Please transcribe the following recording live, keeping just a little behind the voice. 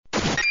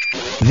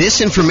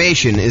This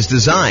information is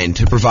designed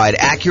to provide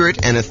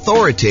accurate and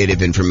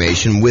authoritative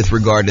information with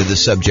regard to the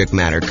subject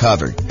matter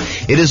covered.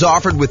 It is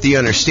offered with the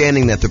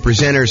understanding that the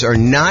presenters are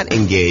not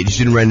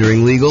engaged in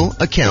rendering legal,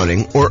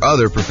 accounting, or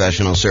other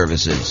professional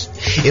services.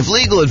 If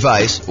legal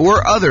advice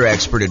or other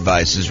expert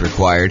advice is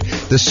required,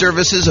 the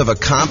services of a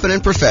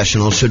competent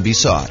professional should be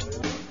sought.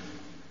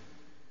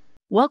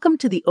 Welcome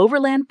to the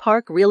Overland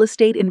Park Real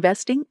Estate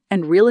Investing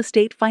and Real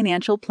Estate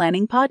Financial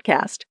Planning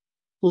Podcast.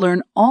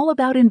 Learn all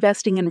about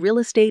investing in real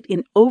estate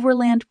in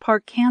Overland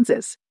Park,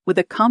 Kansas, with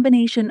a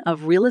combination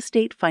of real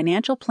estate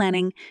financial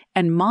planning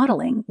and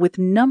modeling with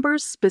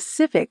numbers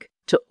specific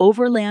to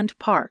Overland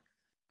Park,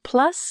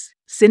 plus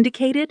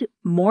syndicated,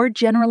 more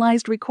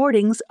generalized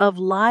recordings of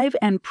live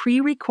and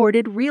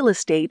pre-recorded real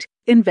estate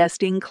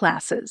investing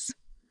classes.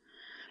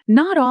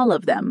 Not all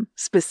of them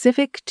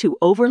specific to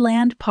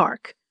Overland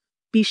Park.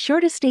 Be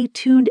sure to stay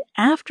tuned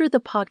after the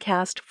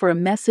podcast for a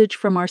message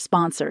from our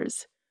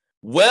sponsors.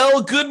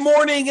 Well, good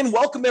morning and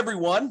welcome,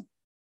 everyone.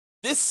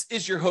 This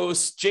is your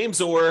host, James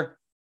Orr,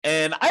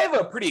 and I have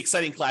a pretty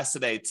exciting class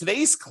today.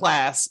 Today's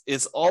class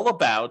is all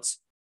about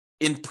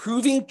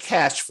improving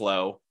cash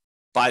flow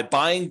by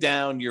buying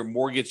down your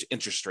mortgage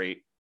interest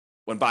rate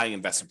when buying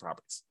investment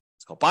properties.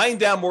 It's called Buying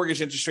Down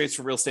Mortgage Interest Rates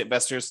for Real Estate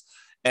Investors.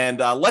 And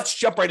let's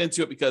jump right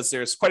into it because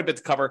there's quite a bit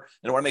to cover,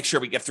 and I want to make sure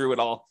we get through it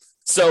all.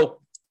 So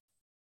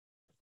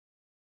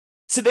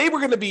today we're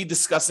going to be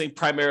discussing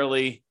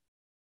primarily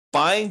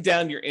buying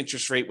down your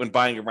interest rate when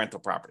buying a rental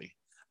property.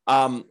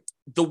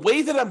 The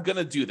way that I'm going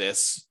to do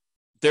this,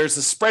 there's a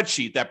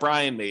spreadsheet that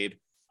Brian made,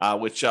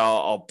 which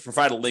I'll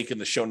provide a link in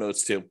the show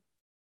notes to.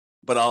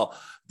 But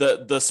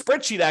the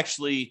spreadsheet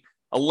actually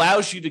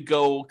allows you to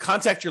go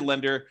contact your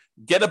lender,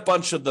 get a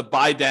bunch of the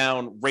buy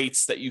down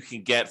rates that you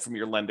can get from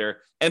your lender,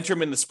 enter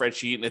them in the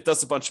spreadsheet, and it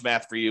does a bunch of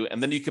math for you.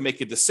 And then you can make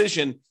a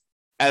decision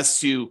as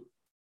to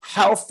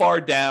how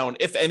far down,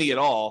 if any at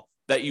all,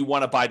 that you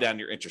want to buy down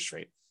your interest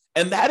rate.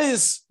 And that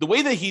is the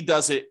way that he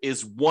does it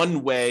is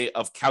one way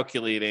of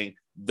calculating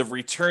the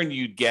return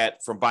you'd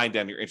get from buying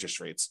down your interest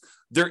rates.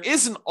 There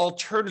is an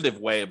alternative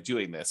way of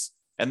doing this,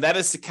 and that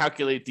is to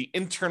calculate the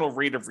internal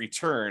rate of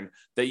return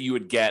that you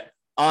would get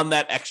on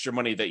that extra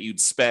money that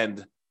you'd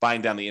spend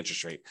buying down the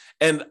interest rate.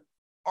 And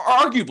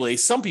arguably,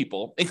 some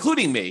people,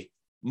 including me,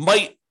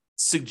 might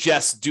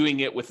suggest doing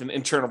it with an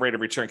internal rate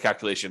of return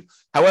calculation.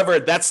 However,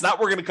 that's not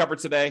what we're going to cover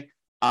today.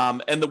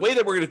 And the way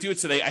that we're going to do it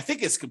today, I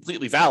think is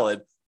completely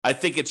valid. I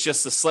think it's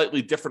just a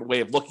slightly different way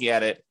of looking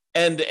at it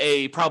and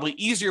a probably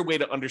easier way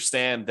to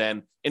understand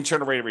than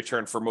internal rate of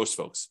return for most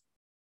folks.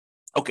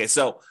 Okay,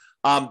 so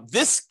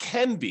this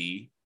can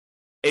be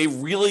a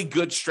really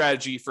good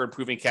strategy for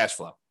improving cash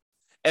flow.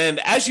 And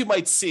as you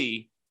might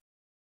see,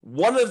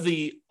 one of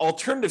the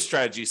alternative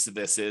strategies to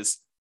this is,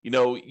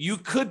 you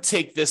could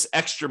take this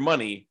extra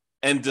money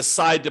and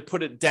decide to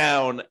put it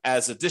down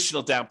as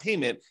additional down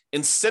payment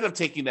instead of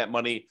taking that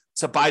money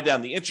to buy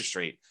down the interest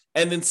rate.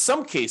 And in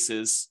some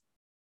cases,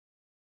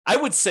 I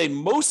would say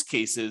most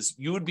cases,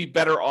 you would be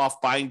better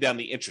off buying down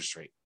the interest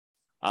rate.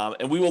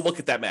 And we will look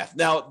at that math.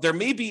 Now, there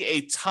may be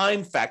a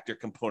time factor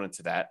component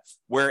to that,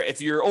 where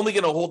if you're only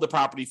going to hold the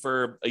property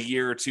for a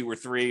year or two or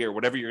three or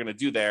whatever you're going to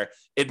do there,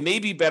 it may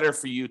be better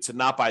for you to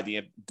not buy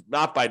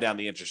down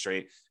the interest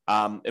rate.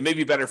 It may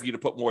be better for you to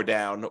put more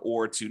down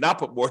or to not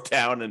put more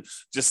down and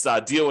just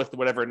deal with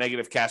whatever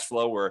negative cash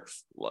flow or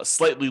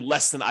slightly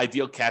less than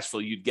ideal cash flow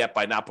you'd get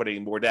by not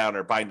putting more down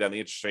or buying down the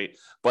interest rate.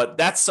 But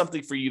that's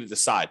something for you to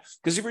decide.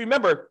 Because if you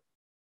remember,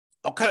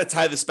 I'll kind of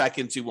tie this back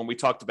into when we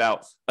talked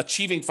about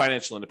achieving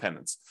financial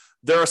independence.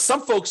 There are some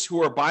folks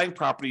who are buying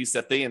properties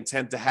that they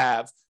intend to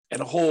have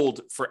and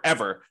hold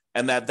forever,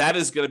 and that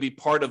is going to be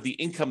part of the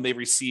income they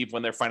receive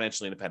when they're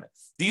financially independent.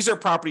 These are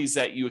properties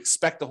that you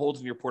expect to hold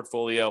in your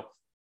portfolio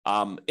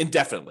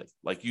indefinitely.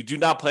 Like you do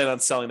not plan on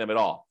selling them at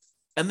all.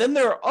 And then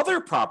there are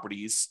other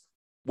properties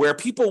where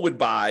people would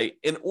buy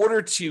in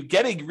order to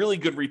get a really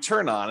good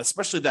return on,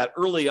 especially that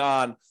early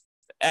on,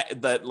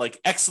 that like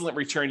excellent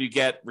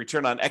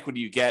return on equity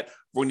you get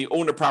when you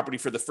own a property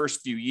for the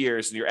first few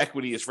years and your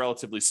equity is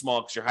relatively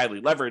small because you're highly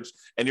leveraged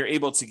and you're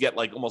able to get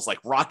like almost like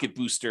rocket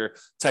booster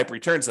type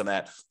returns on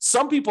that.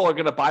 Some people are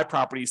going to buy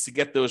properties to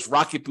get those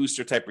rocket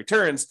booster type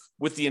returns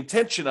with the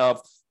intention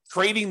of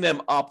trading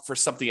them up for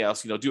something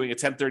else, doing a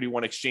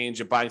 1031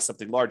 exchange and buying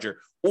something larger,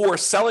 or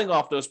selling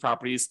off those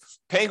properties,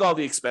 paying all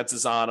the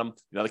expenses on them,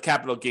 the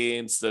capital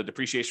gains, the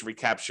depreciation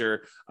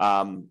recapture,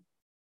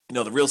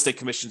 the real estate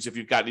commissions, if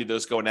you've got any of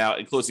those going out,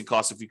 and closing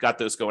costs, if you've got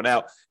those going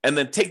out, and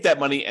then take that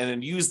money and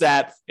then use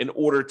that in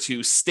order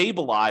to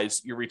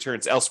stabilize your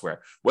returns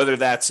elsewhere, whether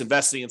that's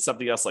investing in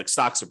something else like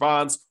stocks or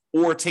bonds,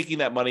 or taking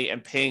that money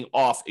and paying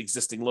off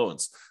existing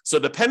loans. So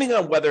depending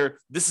on whether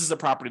this is a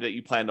property that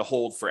you plan to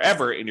hold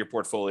forever in your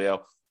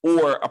portfolio,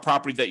 or a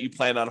property that you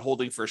plan on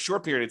holding for a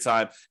short period of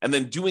time and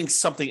then doing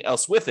something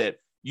else with it,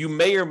 you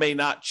may or may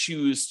not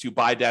choose to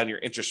buy down your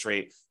interest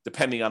rate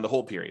depending on the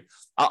hold period.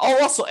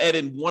 I'll also add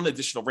in one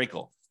additional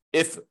wrinkle.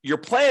 If your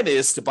plan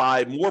is to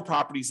buy more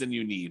properties than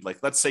you need, like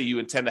let's say you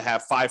intend to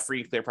have 5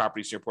 free and clear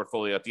properties in your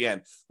portfolio at the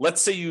end.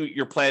 Let's say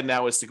your plan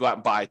now is to go out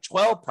and buy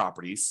 12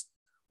 properties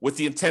with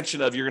the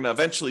intention of you're going to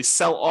eventually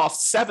sell off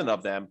 7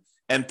 of them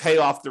and pay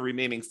off the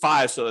remaining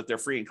 5 so that they're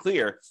free and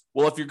clear.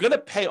 Well, if you're going to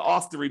pay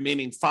off the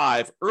remaining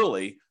 5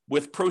 early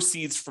with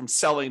proceeds from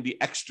selling the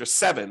extra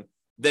 7,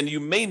 then you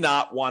may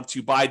not want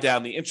to buy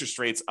down the interest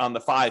rates on the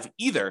 5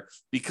 either,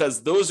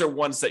 because those are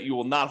ones that you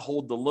will not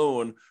hold the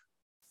loan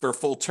for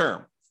full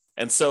term.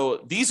 And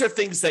so these are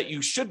things that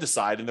you should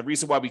decide. And the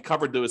reason why we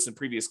covered those in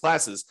previous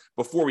classes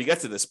before we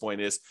get to this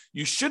point is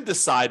you should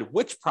decide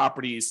which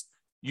properties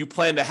you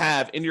plan to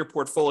have in your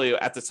portfolio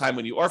at the time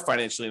when you are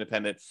financially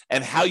independent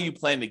and how you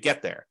plan to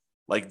get there.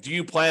 Like, do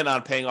you plan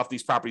on paying off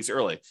these properties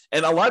early?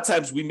 And a lot of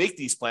times we make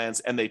these plans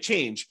and they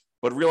change,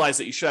 but realize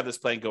that you should have this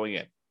plan going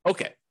in.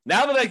 Okay,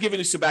 now that I've given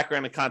you some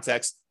background and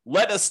context,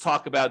 let us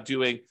talk about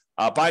doing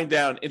buying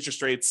down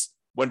interest rates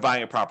when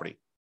buying a property.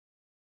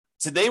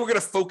 Today, we're going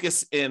to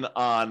focus in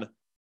on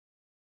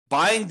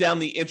buying down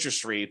the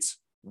interest rates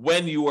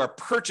when you are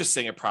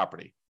purchasing a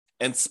property.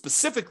 And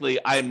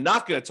specifically, I am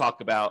not going to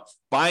talk about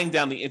buying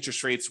down the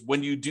interest rates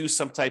when you do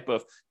some type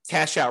of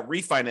cash out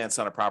refinance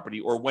on a property,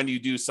 or when you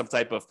do some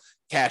type of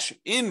cash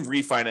in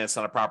refinance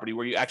on a property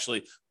where you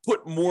actually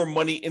put more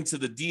money into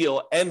the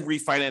deal and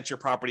refinance your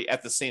property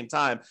at the same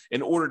time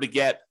in order to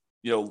get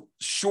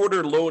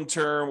shorter loan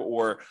term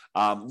or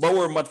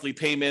lower monthly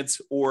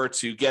payments, or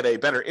to get a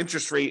better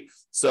interest rate.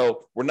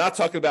 So we're not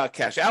talking about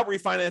cash out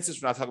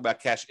refinances. We're not talking about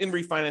cash in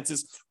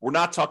refinances. We're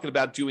not talking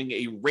about doing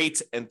a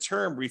rate and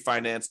term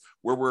refinance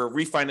where we're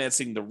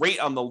refinancing the rate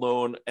on the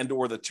loan and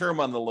or the term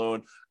on the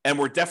loan. And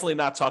we're definitely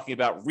not talking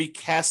about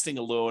recasting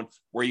a loan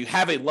where you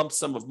have a lump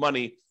sum of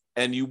money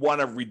and you want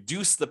to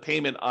reduce the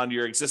payment on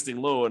your existing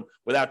loan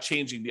without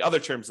changing the other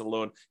terms of the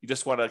loan. You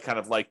just want to kind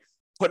of like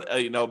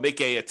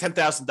make a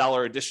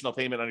 $10,000 additional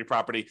payment on your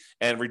property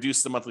and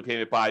reduce the monthly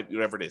payment by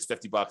whatever it is,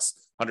 $50,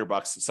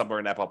 $100, somewhere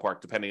in that ballpark,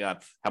 depending on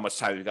how much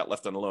time you've got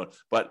left on the loan.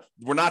 But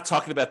we're not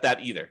talking about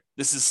that either.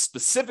 This is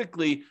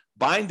specifically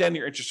buying down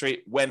your interest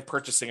rate when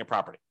purchasing a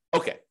property.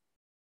 Okay.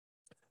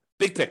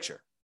 Big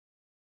picture.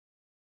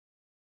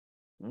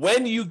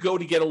 When you go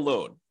to get a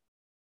loan,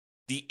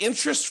 the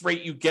interest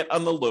rate you get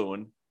on the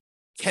loan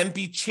can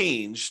be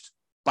changed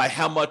by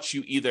how much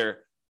you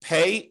either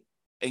pay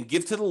and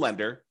give to the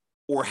lender,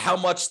 or how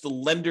much the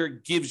lender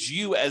gives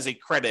you as a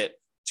credit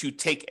to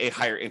take a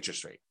higher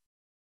interest rate.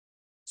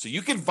 So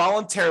you can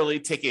voluntarily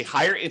take a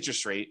higher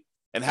interest rate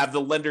and have the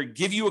lender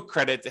give you a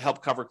credit to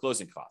help cover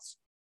closing costs.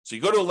 So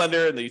you go to a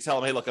lender and then you tell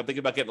them, hey, look, I'm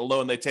thinking about getting a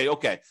loan. They tell you,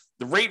 okay,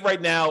 the rate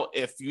right now,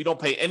 if you don't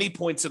pay any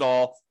points at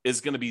all,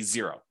 is going to be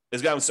 0.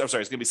 It's going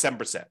to be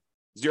 7%.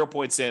 0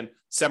 points in,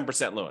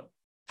 7% loan.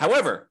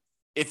 However,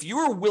 if you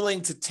are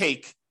willing to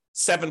take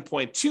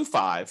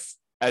 7.25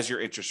 as your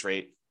interest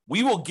rate,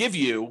 we will give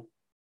you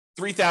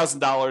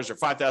 $3,000 or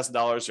 $5,000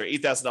 or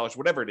 $8,000,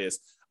 whatever it is,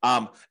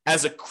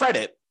 as a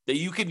credit that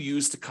you can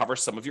use to cover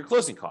some of your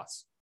closing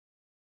costs.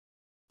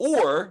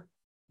 Or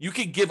you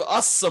can give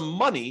us some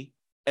money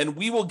and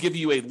we will give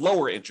you a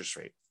lower interest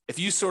rate. If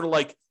you sort of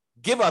like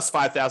give us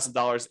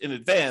 $5,000 in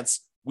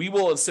advance, we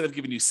will, instead of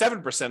giving you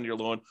 7% of your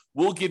loan,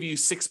 we'll give you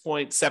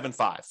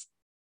 6.75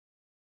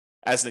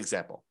 as an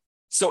example.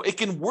 So it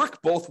can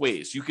work both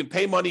ways. You can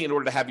pay money in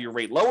order to have your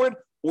rate lowered,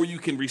 or you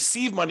can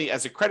receive money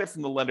as a credit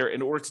from the lender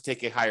in order to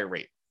take a higher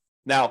rate.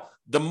 Now,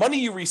 the money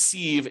you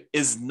receive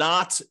is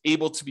not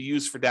able to be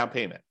used for down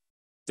payment.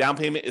 Down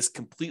payment is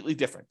completely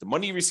different. The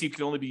money you receive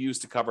can only be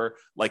used to cover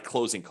like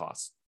closing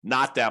costs,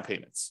 not down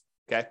payments.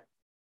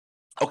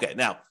 Okay,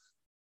 now,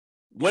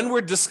 when we're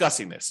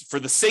discussing this,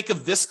 for the sake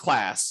of this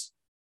class,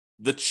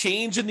 the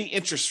change in the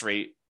interest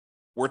rate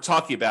we're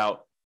talking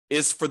about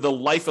is for the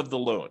life of the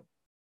loan.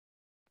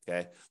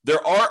 Okay.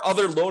 There are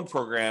other loan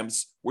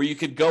programs where you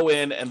could go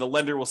in and the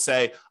lender will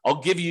say,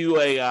 I'll give you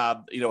a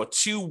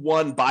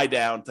 2-1 buy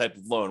down type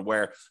of loan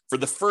where for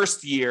the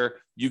first year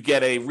you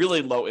get a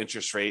really low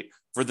interest rate.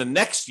 For the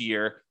next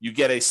year, you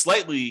get a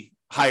slightly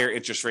higher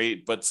interest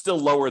rate, but still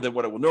lower than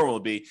what it would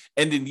normally be.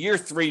 And in year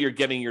 3, you're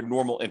getting your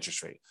normal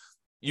interest rate.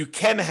 You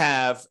can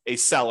have a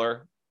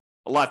seller,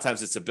 a lot of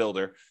times it's a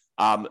builder,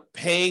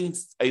 paying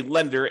a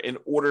lender in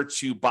order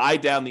to buy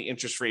down the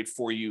interest rate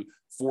for you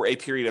for a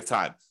period of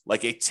time,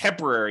 like a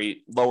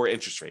temporary lower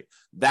interest rate.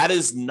 That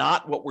is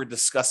not what we're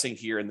discussing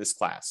here in this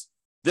class.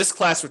 This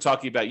class, we're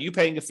talking about you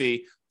paying a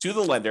fee to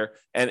the lender,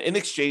 and in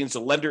exchange,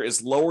 the lender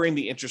is lowering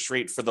the interest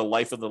rate for the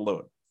life of the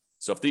loan.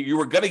 So if you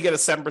were going to get a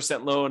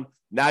 7% loan,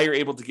 now you're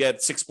able to get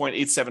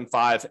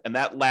 6.875, and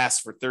that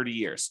lasts for 30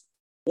 years.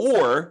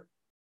 Or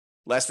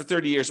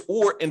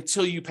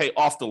until you pay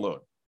off the loan.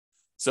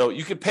 So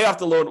you can pay off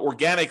the loan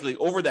organically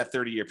over that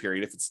 30-year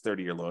period if it's a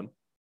 30-year loan.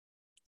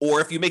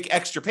 Or if you make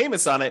extra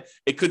payments on it,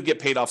 it could get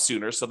paid off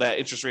sooner. So that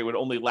interest rate would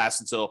only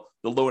last until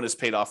the loan is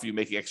paid off, you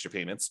making extra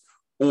payments.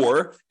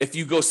 Or if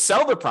you go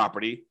sell the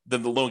property,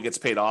 then the loan gets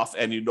paid off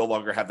and you no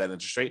longer have that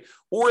interest rate.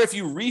 Or if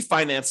you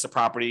refinance the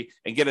property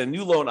and get a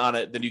new loan on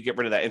it, then you get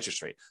rid of that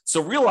interest rate.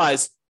 So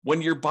realize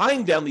when you're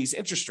buying down these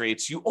interest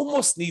rates, you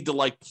almost need to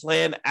like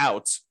plan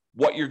out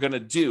what you're going to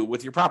do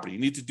with your property. You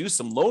need to do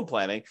some loan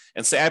planning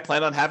and say, I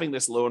plan on having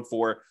this loan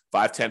for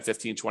 5, 10,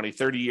 15, 20,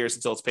 30 years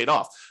until it's paid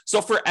off.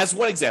 So as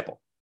one example,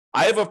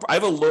 I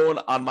have a loan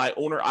on my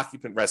owner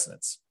occupant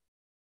residence,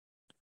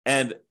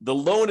 and the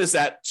loan is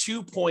at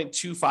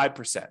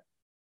 2.25%.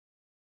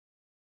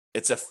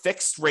 It's a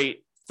fixed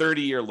rate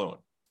 30-year loan.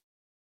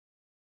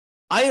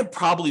 I am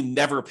probably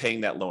never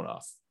paying that loan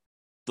off.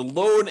 The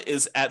loan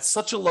is at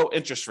such a low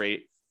interest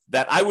rate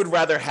that I would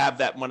rather have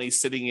that money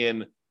sitting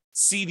in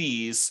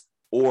CDs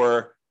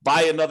or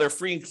buy another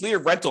free and clear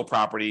rental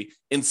property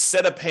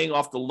instead of paying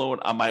off the loan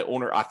on my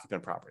owner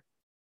occupant property.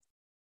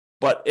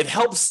 But it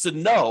helps to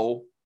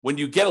know when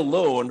you get a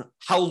loan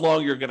how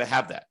long you're going to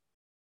have that.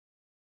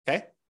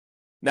 Okay.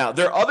 Now,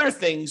 there are other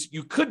things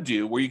you could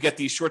do where you get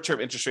these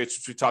short-term interest rates,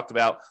 which we talked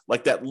about,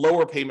 like that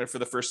lower payment for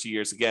the first 2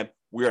 years. Again,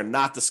 we are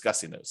not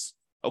discussing those.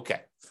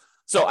 Okay.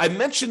 So I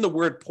mentioned the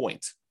word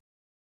point.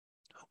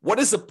 What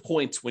is a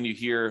point when you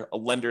hear a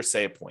lender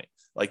say a point?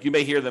 Like you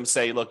may hear them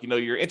say, look,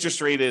 your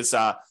interest rate is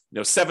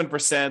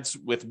 7%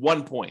 with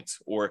 1 point,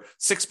 or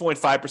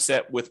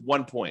 6.5% with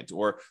 1 point,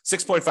 or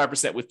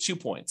 6.5% with 2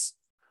 points.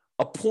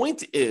 A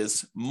point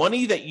is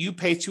money that you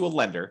pay to a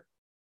lender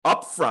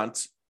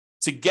upfront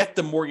to get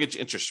the mortgage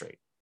interest rate.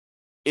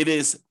 It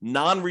is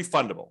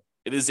non-refundable.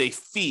 It is a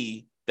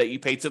fee that you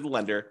pay to the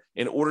lender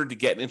in order to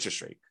get an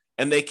interest rate.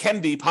 And they can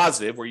be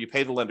positive where you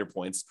pay the lender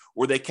points,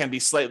 or they can be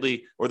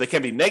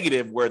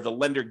negative where the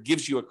lender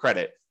gives you a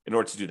credit in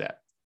order to do that.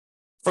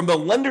 From the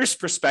lender's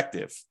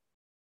perspective,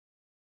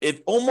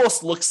 it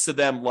almost looks to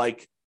them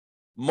like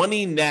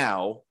money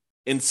now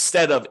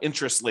instead of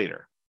interest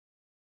later.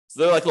 So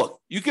they're like, look,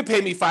 you can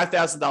pay me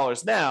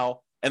 $5,000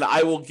 now, and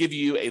I will give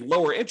you a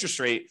lower interest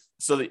rate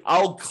so that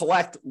I'll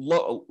collect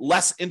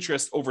less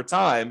interest over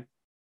time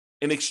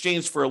in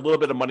exchange for a little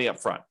bit of money up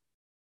front.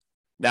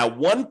 Now,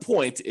 1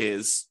 point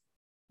is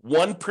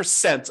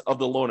 1% of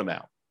the loan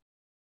amount.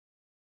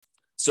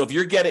 So if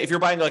you're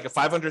buying like a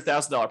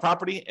 $500,000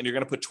 property and you're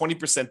going to put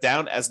 20%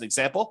 down as an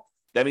example,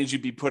 that means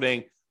you'd be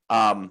putting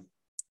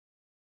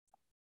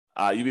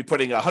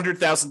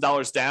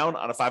 $100,000 down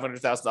on a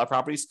 $500,000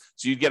 properties.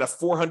 So you'd get a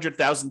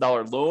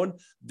 $400,000 loan.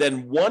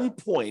 Then 1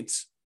 point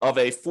of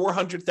a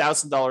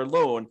 $400,000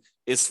 loan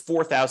is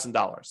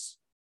 $4,000.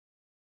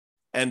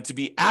 And to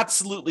be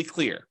absolutely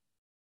clear,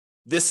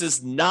 this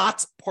is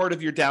not part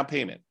of your down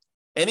payment.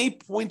 Any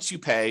points you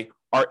pay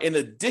are in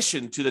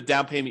addition to the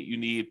down payment you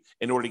need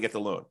in order to get the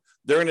loan.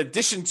 They're in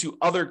addition to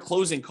other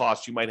closing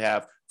costs you might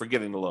have for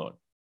getting the loan.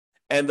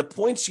 And the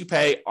points you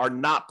pay are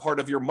not part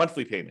of your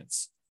monthly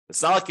payments.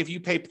 It's not like if you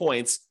pay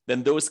points,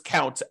 then those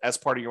count as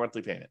part of your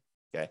monthly payment.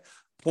 Okay.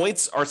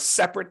 Points are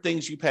separate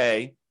things you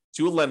pay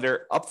to a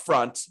lender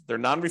upfront. They're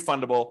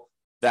non-refundable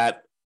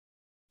that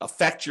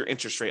affect your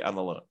interest rate on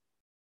the loan.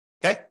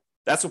 Okay.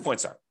 That's what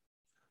points are.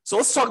 So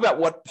let's talk about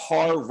what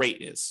par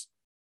rate is.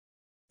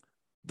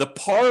 The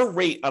par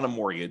rate on a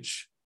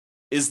mortgage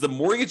is the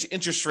mortgage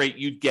interest rate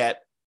you'd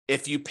get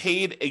if you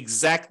paid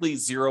exactly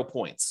 0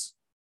 points.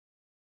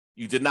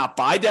 You did not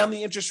buy down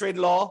the interest rate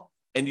at all,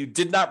 and you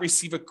did not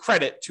receive a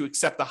credit to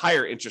accept a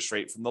higher interest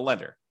rate from the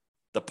lender.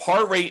 The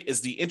par rate is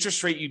the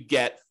interest rate you'd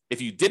get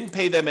if you didn't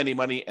pay them any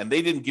money and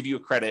they didn't give you a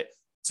credit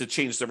to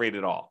change the rate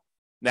at all.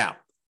 Now,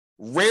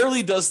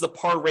 rarely does the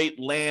par rate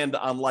land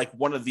on like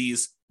one of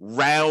these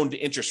round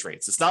interest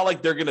rates. It's not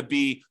like they're going to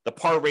be the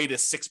par rate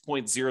is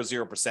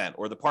 6.00%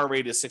 or the par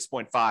rate is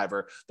 6.5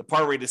 or the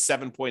par rate is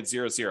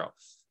 7.00.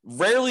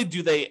 Rarely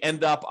do they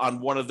end up on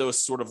one of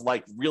those sort of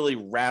like really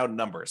round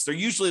numbers. They're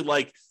usually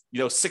like,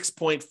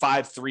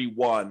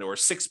 6.531 or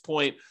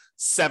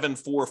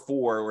 6.744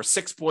 or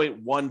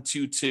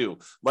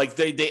 6.122. Like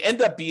they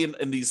end up being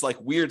in these like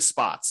weird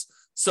spots.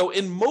 So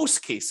in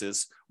most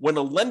cases, when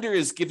a lender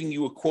is giving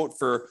you a quote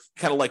for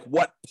kind of like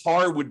what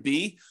par would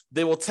be,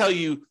 they will tell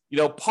you,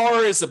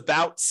 par is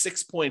about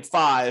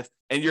 6.5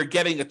 and you're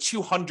getting a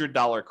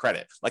 $200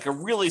 credit, like a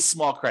really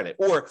small credit.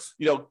 Or,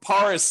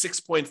 par is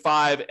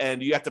 6.5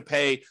 and you have to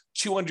pay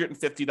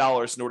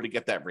 $250 in order to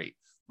get that rate.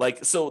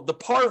 Like, so the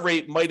par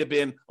rate might have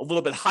been a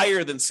little bit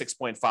higher than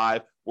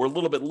 6.5 or a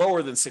little bit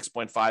lower than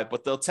 6.5,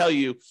 but they'll tell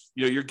you,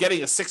 you're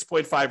getting a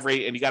 6.5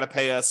 rate and you got to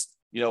pay us,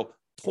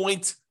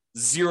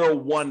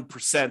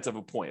 0.01% of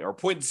a point or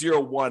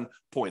 0.01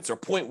 points or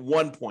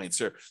 0.1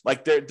 points, or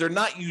like they're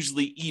not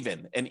usually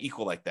even and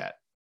equal like that.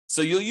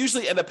 So you'll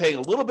usually end up paying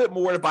a little bit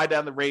more to buy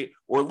down the rate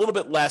or a little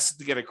bit less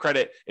to get a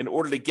credit in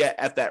order to get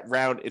at that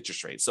round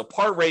interest rate. So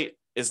par rate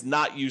is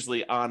not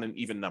usually on an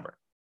even number.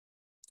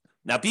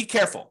 Now be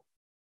careful.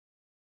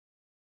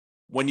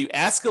 When you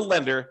ask a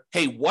lender,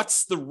 hey,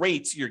 what's the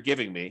rate you're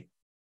giving me?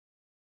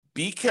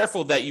 Be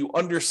careful that you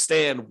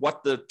understand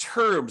what the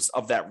terms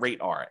of that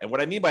rate are. And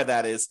what I mean by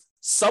that is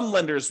some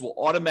lenders will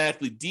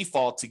automatically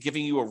default to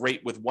giving you a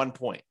rate with 1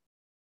 point.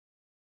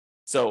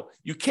 So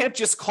you can't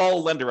just call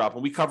a lender up,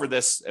 and we cover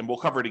this, and we'll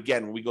cover it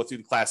again when we go through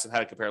the class on how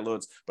to compare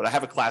loans, but I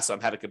have a class on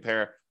how to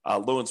compare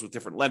loans with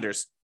different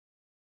lenders.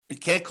 You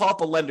can't call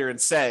up a lender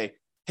and say,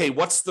 hey,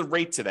 what's the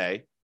rate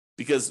today?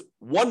 because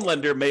one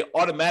lender may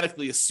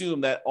automatically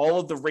assume that all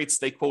of the rates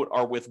they quote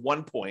are with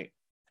 1 point,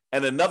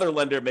 and another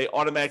lender may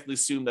automatically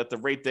assume that the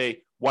rate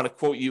they want to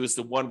quote you is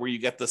the one where you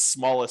get the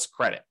smallest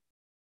credit.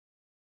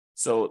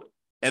 So,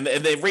 and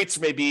the rates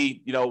may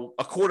be,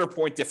 a quarter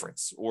point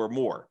difference or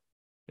more,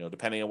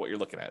 depending on what you're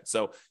looking at.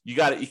 So you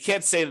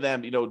can't say to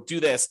them, do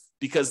this,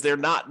 because they're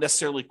not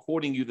necessarily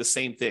quoting you the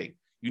same thing.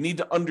 You need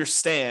to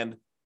understand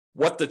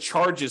what the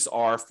charges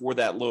are for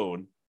that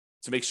loan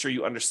to make sure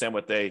you understand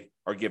what they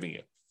are giving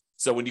you.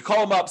 So when you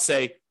call them up,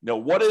 say,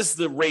 what is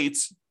the rate?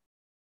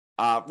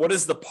 What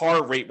is the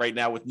par rate right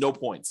now with no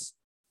points?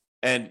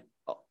 And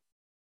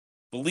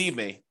believe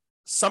me,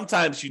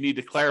 sometimes you need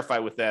to clarify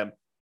with them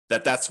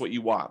that that's what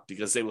you want,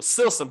 because they will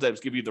still sometimes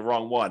give you the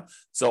wrong one.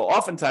 So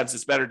oftentimes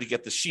it's better to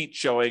get the sheet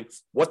showing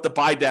what the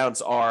buy downs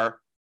are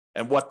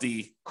and what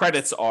the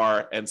credits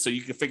are. And so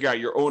you can figure out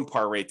your own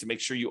par rate to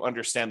make sure you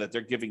understand that they're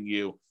giving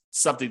you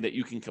something that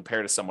you can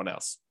compare to someone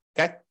else.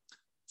 Okay.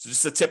 So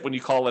just a tip when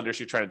you call lenders,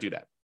 you're trying to do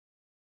that.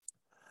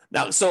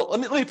 Now, so let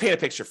me paint a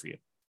picture for you.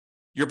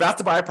 You're about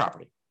to buy a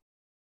property.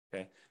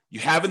 Okay. You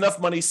have enough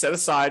money set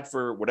aside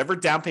for whatever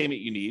down payment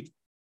you need.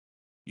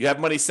 You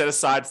have money set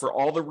aside for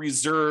all the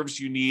reserves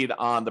you need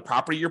on the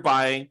property you're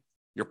buying,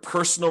 your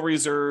personal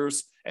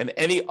reserves, and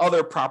any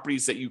other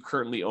properties that you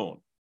currently own.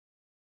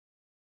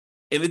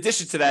 In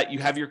addition to that, you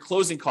have your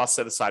closing costs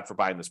set aside for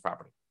buying this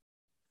property.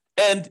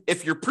 And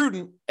if you're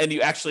prudent and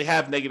you actually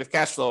have negative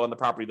cash flow on the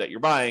property that you're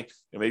buying,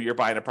 maybe you're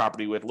buying a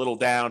property with little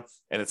down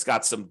and it's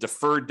got some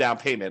deferred down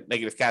payment,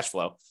 negative cash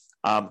flow,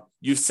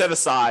 you've set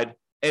aside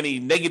any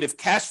negative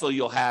cash flow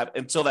you'll have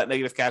until that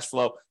negative cash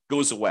flow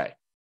goes away.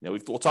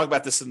 We'll talk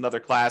about this in another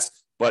class,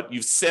 but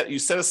you set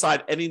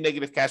aside any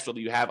negative cash flow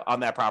that you have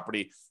on that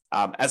property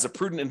as a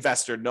prudent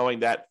investor, knowing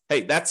that,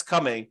 hey, that's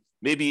coming.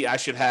 Maybe I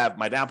should have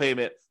my down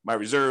payment, my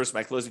reserves,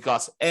 my closing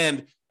costs,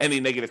 and any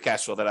negative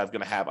cash flow that I'm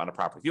going to have on a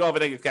property. If you don't have a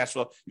negative cash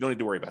flow, you don't need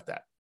to worry about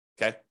that.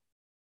 Okay.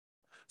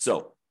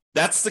 So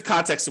that's the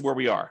context of where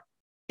we are.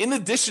 In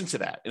addition to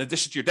that, in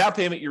addition to your down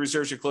payment, your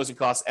reserves, your closing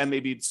costs, and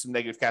maybe some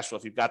negative cash flow,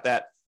 if you've got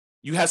that,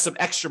 you have some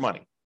extra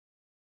money.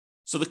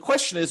 So the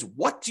question is,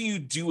 what do you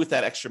do with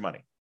that extra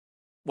money?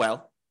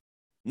 Well,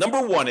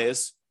 number one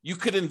is you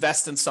could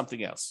invest in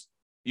something else.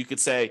 You could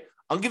say,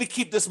 I'm going to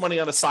keep this money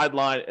on the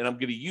sideline and I'm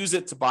going to use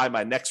it to buy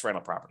my next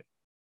rental property,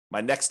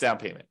 my next down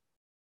payment,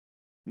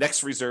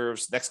 next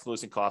reserves, next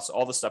closing costs,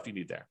 all the stuff you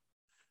need there.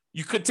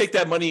 You could take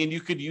that money and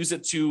you could use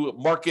it to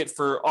market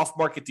for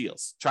off-market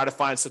deals. Try to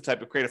find some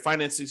type of creative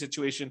financing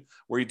situation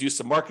where you do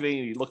some marketing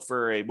and you look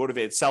for a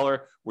motivated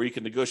seller where you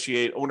can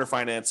negotiate owner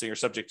financing or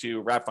subject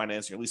to wrap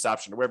financing or lease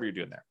option or whatever you're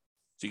doing there.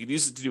 So you can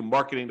use it to do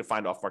marketing to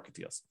find off-market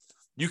deals.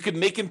 You can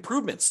make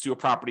improvements to a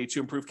property to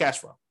improve cash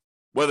flow,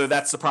 whether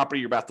that's the property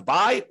you're about to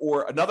buy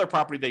or another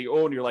property that you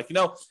own. You're like,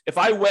 if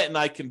I went and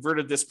I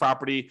converted this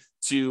property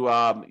to,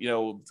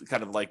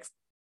 kind of like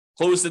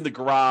closed in the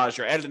garage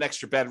or added an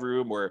extra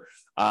bedroom or,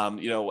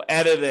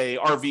 added a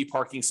RV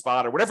parking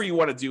spot or whatever you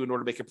want to do in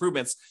order to make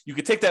improvements, you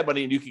could take that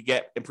money and you could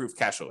get improved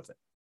cash flow with it.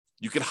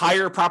 You could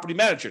hire a property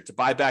manager to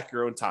buy back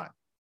your own time.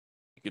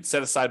 You could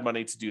set aside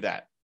money to do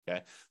that.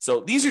 Okay.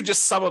 So these are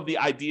just some of the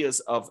ideas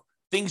of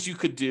things you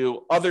could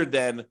do other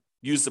than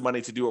use the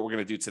money to do what we're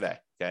going to do today.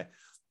 Okay.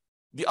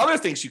 The other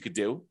things you could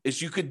do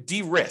is you could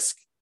de-risk.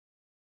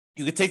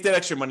 You could take that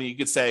extra money. You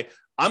could say,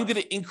 I'm going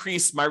to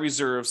increase my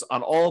reserves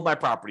on all of my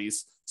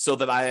properties so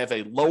that I have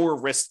a lower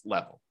risk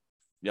level.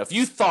 If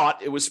you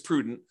thought it was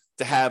prudent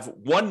to have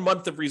 1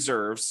 month of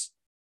reserves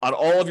on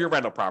all of your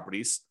rental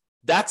properties,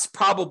 that's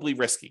probably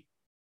risky.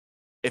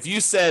 If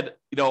you said,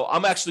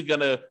 I'm actually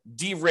going to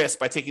de-risk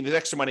by taking the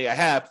extra money I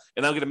have,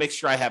 and I'm going to make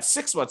sure I have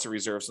 6 months of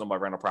reserves on my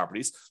rental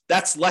properties,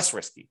 that's less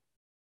risky.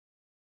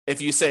 If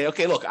you say,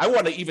 okay, look, I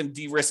want to even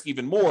de-risk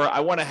even more.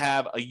 I want to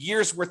have a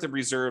year's worth of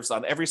reserves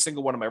on every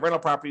single one of my rental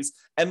properties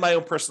and my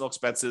own personal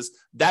expenses.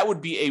 That would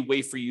be a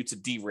way for you to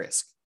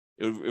de-risk.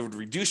 It would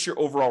reduce your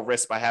overall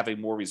risk by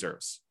having more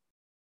reserves.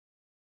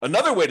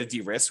 Another way to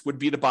de-risk would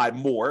be to buy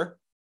more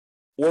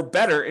or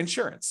better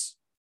insurance.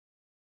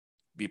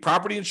 Be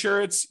property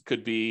insurance,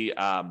 could be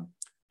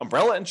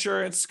umbrella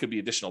insurance, could be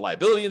additional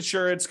liability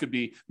insurance, could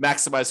be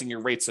maximizing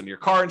your rates on your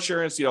car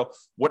insurance,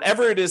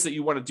 whatever it is that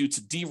you want to do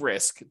to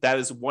de-risk, that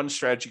is one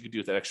strategy you could do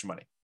with that extra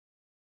money.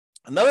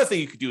 Another thing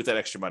you could do with that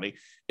extra money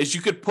is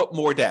you could put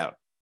more down.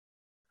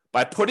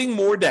 By putting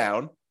more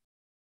down,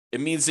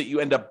 it means that you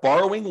end up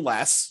borrowing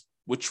less,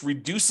 which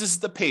reduces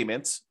the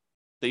payments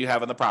that you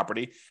have on the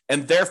property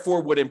and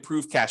therefore would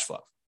improve cash flow.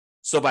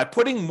 So by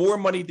putting more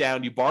money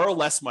down, you borrow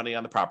less money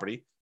on the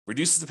property,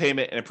 reduces the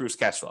payment and improves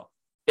cash flow.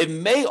 It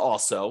may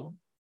also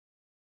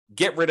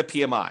get rid of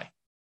PMI.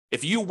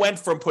 If you went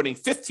from putting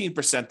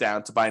 15%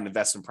 down to buy an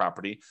investment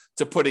property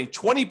to putting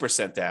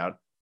 20% down,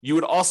 you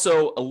would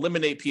also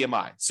eliminate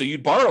PMI. So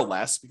you'd borrow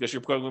less because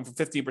you're going from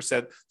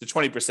 15% to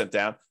 20%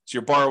 down. So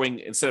you're borrowing,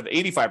 instead of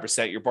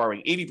 85%, you're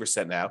borrowing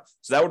 80% now.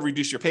 So that would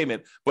reduce your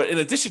payment. But in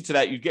addition to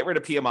that, you'd get rid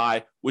of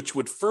PMI, which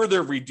would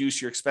further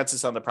reduce your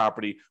expenses on the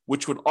property,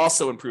 which would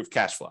also improve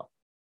cash flow.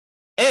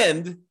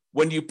 And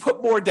when you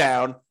put more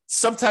down,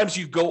 Sometimes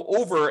you go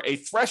over a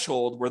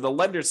threshold where the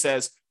lender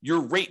says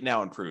your rate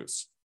now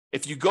improves.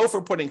 If you go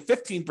from putting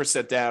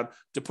 15% down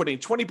to putting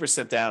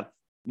 20% down,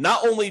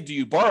 not only do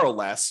you borrow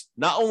less,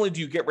 not only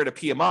do you get rid of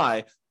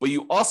PMI, but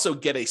you also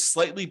get a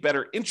slightly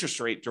better interest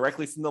rate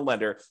directly from the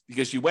lender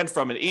because you went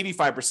from an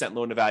 85%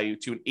 loan to value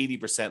to an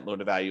 80% loan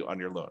to value on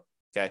your loan.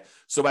 Okay.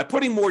 So by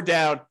putting more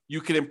down, you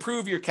can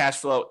improve your cash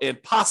flow in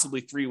possibly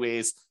 3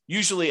 ways,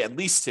 usually at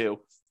least 2,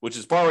 which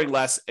is borrowing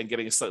less and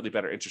getting a slightly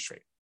better interest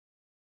rate.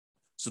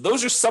 So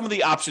those are some of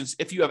the options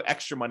if you have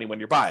extra money when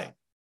you're buying.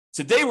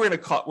 Today, we're going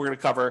to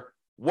cover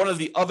one of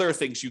the other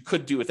things you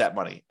could do with that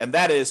money, and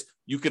that is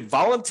you could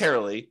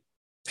voluntarily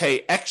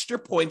pay extra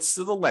points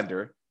to the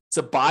lender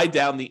to buy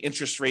down the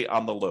interest rate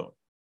on the loan.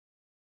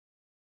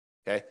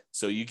 Okay,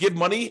 so you give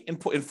money in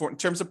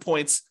terms of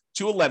points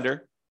to a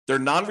lender. They're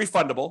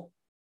non-refundable.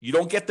 You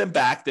don't get them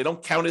back. They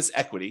don't count as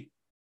equity,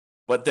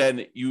 but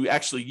then you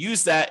actually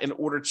use that in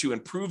order to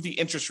improve the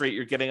interest rate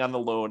you're getting on the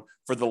loan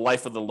for the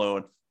life of the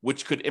loan,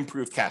 which could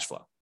improve cash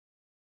flow.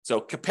 So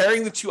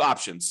comparing the two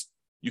options,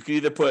 you can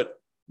either put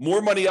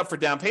more money up for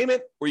down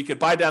payment or you could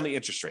buy down the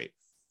interest rate.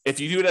 If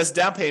you do it as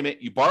down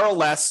payment, you borrow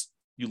less,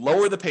 you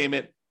lower the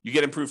payment, you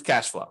get improved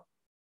cash flow.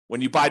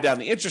 When you buy down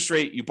the interest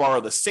rate, you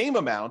borrow the same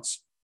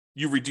amounts,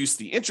 you reduce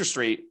the interest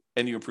rate,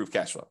 and you improve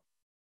cash flow.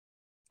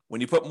 When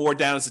you put more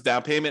down as a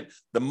down payment,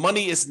 the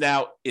money is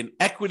now in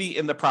equity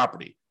in the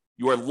property.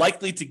 You are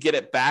likely to get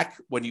it back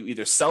when you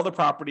either sell the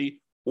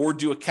property or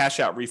do a cash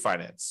out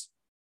refinance.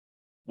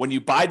 When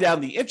you buy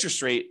down the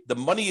interest rate, the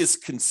money is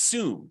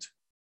consumed.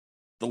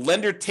 The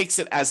lender takes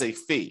it as a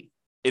fee.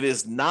 It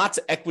is not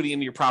equity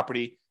in your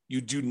property.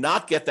 You do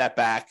not get that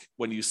back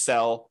when you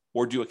sell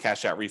or do a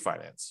cash out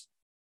refinance.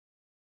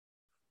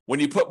 When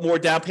you put more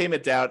down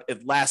payment down,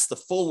 it lasts the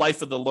full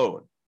life of the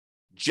loan,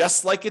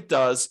 just like it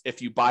does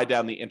if you buy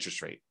down the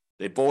interest rate.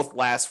 They both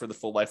last for the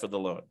full life of the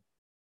loan.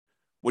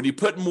 When you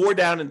put more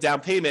down in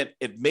down payment,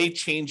 it may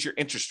change your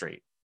interest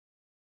rate.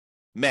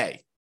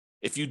 May.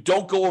 If you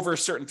don't go over a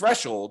certain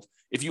threshold,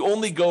 if you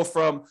only go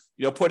from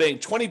putting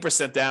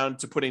 20% down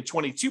to putting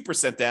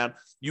 22% down,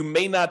 you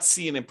may not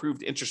see an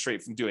improved interest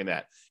rate from doing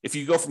that. If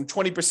you go from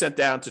 20%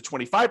 down to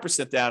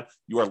 25% down,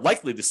 you are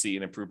likely to see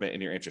an improvement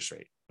in your interest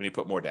rate when you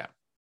put more down.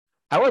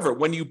 However,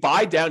 when you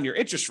buy down your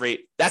interest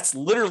rate, that's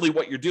literally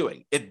what you're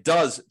doing. It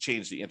does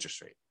change the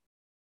interest rate.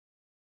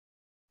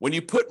 When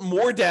you put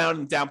more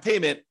down in down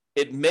payment,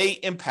 it may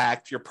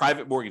impact your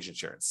private mortgage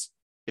insurance.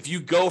 If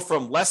you go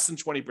from less than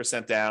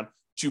 20% down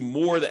to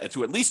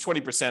at least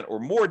 20% or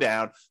more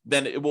down,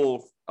 then it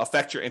will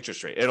affect your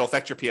interest rate. It'll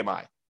affect your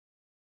PMI.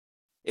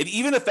 It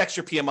even affects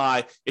your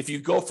PMI if you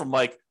go from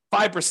like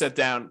 5%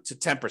 down to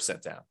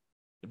 10% down.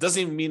 It doesn't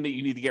even mean that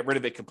you need to get rid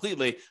of it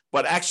completely,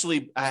 but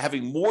actually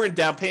having more in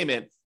down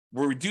payment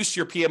will reduce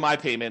your PMI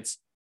payments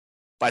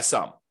by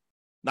some,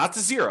 not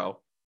to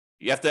zero.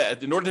 You have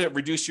to, in order to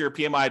reduce your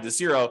PMI to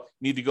zero,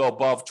 you need to go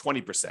above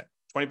 20%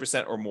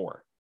 or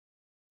more.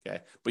 Okay,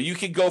 but you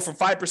can go from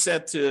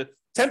 5% to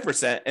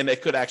 10%, and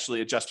it could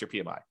actually adjust your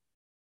PMI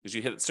because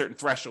you hit certain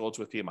thresholds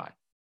with PMI.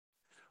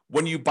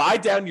 When you buy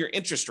down your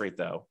interest rate,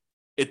 though,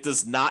 it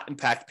does not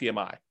impact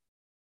PMI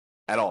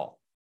at all.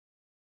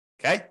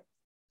 Okay,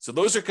 so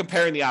those are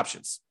comparing the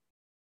options.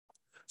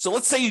 So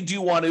let's say you do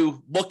want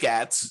to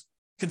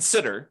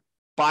consider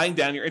buying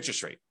down your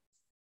interest rate.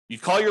 You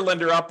call your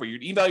lender up or you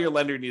email your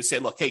lender and you say,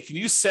 look, hey, can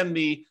you send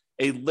me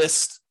a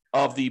list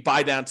of the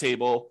buy down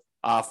table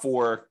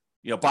for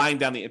buying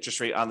down the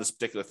interest rate on this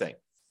particular thing?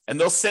 And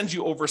they'll send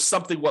you over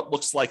something what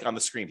looks like on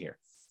the screen here,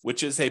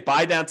 which is a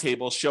buy down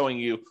table showing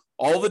you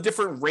all the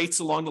different rates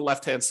along the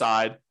left-hand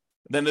side.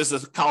 Then there's a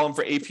column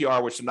for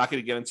APR, which I'm not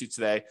going to get into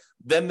today.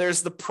 Then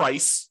there's the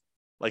price,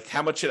 like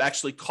how much it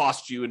actually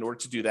cost you in order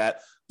to do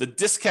that. The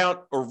discount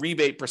or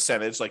rebate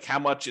percentage, like how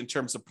much in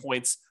terms of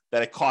points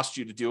that it cost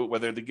you to do it,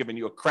 whether they're giving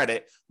you a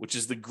credit, which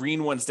is the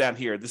green ones down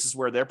here. This is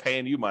where they're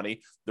paying you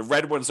money. The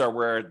red ones are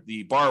where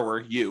the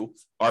borrower, you,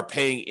 are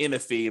paying in a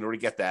fee in order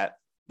to get that.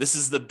 This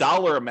is the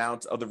dollar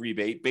amount of the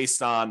rebate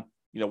based on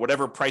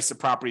whatever price of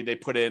property they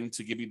put in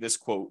to give you this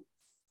quote,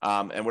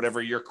 and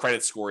whatever your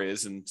credit score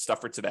is and stuff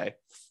for today.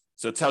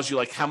 So it tells you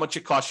like how much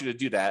it costs you to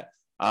do that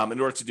in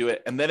order to do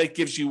it. And then it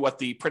gives you what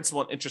the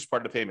principal and interest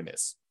part of the payment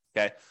is.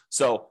 Okay.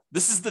 So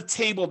this is the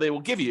table they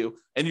will give you.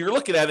 And you're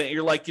looking at it and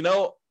you're like,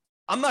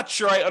 I'm not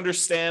sure I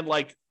understand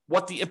like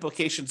what the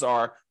implications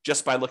are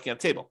just by looking at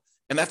the table.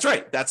 And that's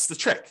right. That's the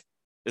trick,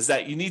 is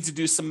that you need to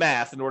do some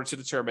math in order to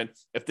determine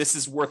if this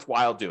is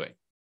worthwhile doing.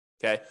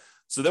 Okay.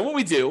 So then what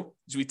we do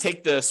is we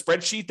take the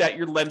spreadsheet that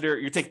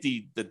you take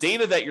the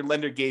data that your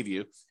lender gave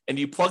you, and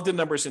you plug the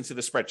numbers into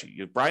the spreadsheet.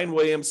 You have Brian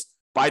Williams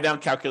buy down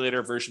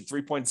calculator version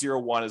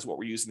 3.01 is what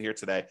we're using here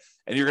today.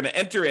 And you're going to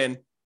enter in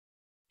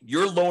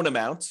your loan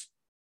amount,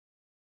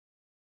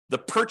 the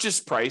purchase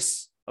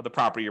price of the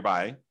property you're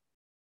buying,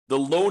 the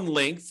loan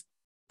length,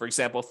 for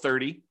example,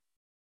 30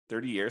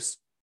 years,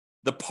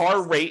 the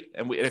par rate.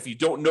 And if you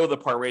don't know the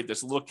par rate,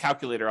 there's a little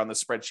calculator on the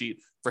spreadsheet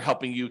for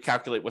helping you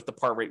calculate what the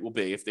par rate will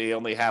be. If they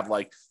only have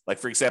like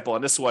for example,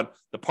 on this one,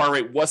 the par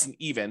rate wasn't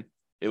even.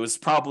 It was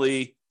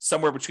probably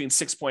somewhere between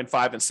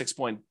 6.5 and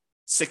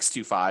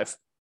 6.625.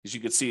 As you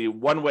can see,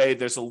 one way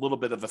there's a little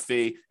bit of a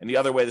fee, and the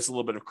other way there's a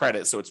little bit of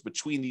credit. So it's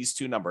between these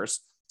two numbers.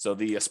 So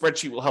the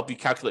spreadsheet will help you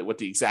calculate what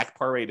the exact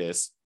par rate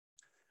is.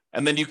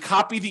 And then you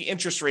copy the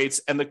interest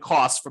rates and the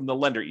costs from the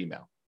lender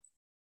email.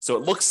 So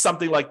it looks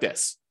something like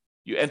this.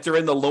 You enter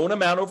in the loan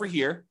amount over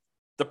here,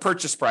 the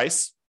purchase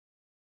price,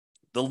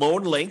 the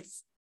loan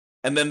length,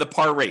 and then the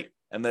par rate.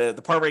 And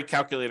the par rate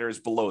calculator is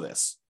below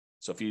this.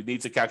 So if you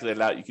need to calculate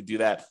it out, you can do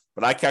that.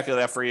 But I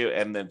calculate that for you,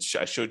 and then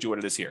I showed you what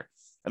it is here.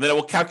 And then it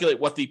will calculate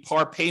what the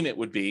par payment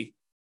would be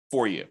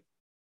for you.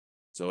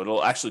 So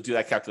it'll actually do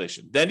that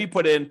calculation. Then you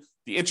put in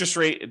the interest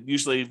rate. It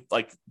usually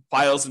like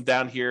files them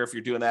down here if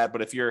you're doing that.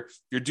 But if you're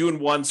doing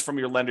ones from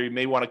your lender, you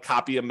may want to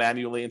copy them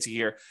manually into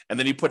here. And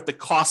then you put the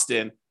cost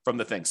in from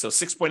the thing. So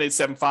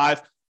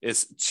 6.875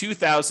 is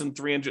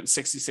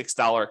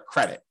 $2,366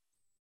 credit.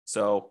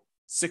 So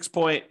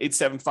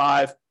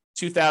 6.875,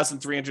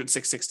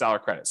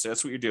 $2,366 credit. So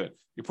that's what you're doing.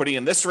 You're putting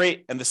in this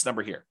rate and this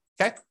number here.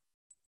 Okay.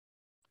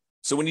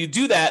 So when you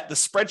do that, the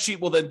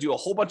spreadsheet will then do a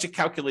whole bunch of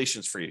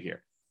calculations for you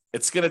here.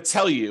 It's going to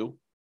tell you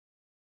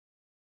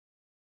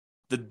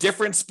the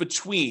difference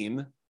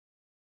between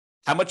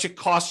how much it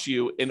costs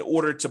you in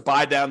order to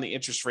buy down the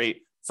interest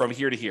rate from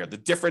here to here, the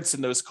difference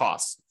in those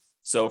costs.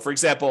 So for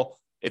example,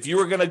 if you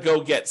were going to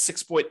go get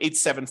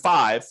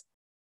 6.875,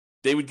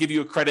 they would give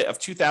you a credit of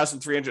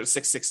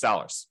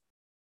 $2,366.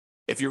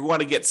 If you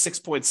want to get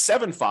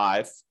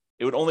 6.75,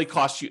 it would only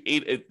cost you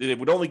it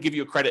would only give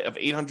you a credit of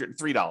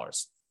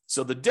 $803.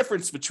 So the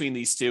difference between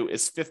these two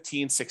is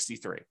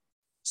 $1,563.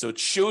 So it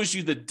shows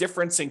you the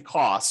difference in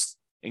cost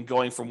in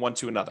going from one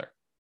to another.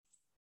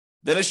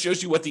 Then it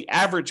shows you what the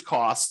average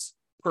cost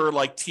per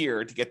like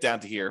tier to get down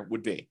to here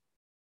would be.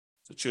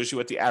 So it shows you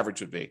what the average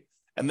would be.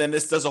 And then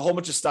this does a whole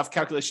bunch of stuff,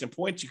 calculation of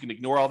points. You can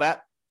ignore all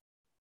that.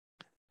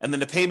 And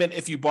then the payment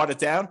if you bought it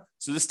down.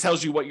 So this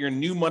tells you what your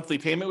new monthly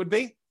payment would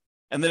be.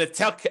 And then it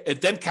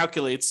then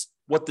calculates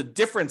what the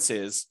difference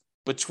is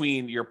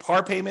between your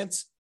par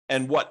payments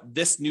and what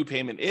this new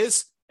payment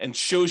is, and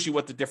shows you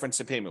what the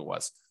difference in payment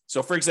was.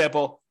 So for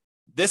example,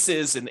 this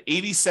is an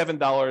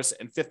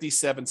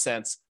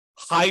 $87.57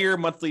 higher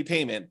monthly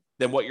payment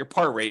than what your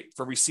par rate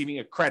for receiving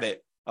a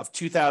credit of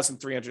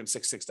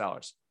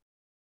 $2,366.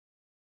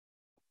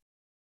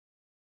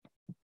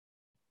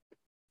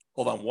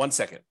 Hold on one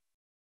second.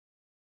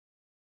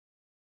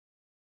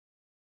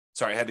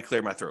 Sorry, I had to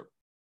clear my throat.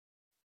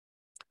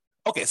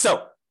 Okay,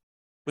 so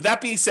with that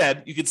being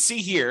said, you can see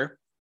here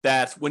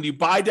that when you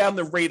buy down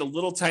the rate a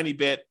little tiny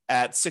bit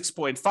at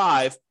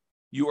 6.5,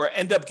 you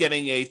end up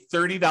getting a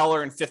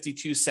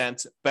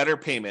 $30.52 better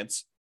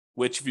payment,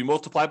 which if you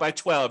multiply by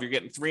 12, you're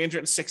getting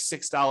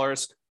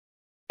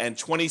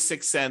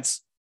 $366.26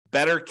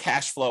 better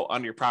cash flow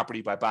on your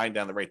property by buying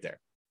down the rate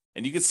there.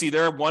 And you can see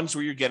there are ones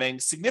where you're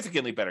getting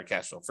significantly better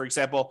cash flow. For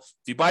example,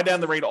 if you buy down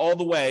the rate all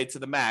the way to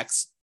the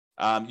max,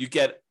 you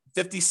get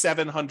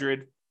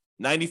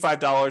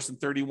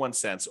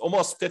 $5,795.31,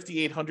 almost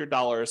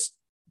 $5,800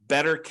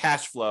 better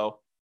cash flow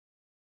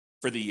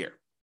for the year.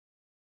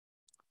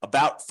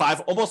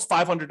 Almost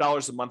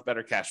 $500 a month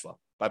better cash flow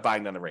by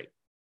buying down the rate.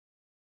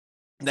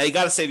 Now you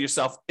got to say to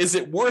yourself, is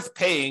it worth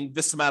paying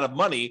this amount of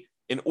money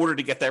in order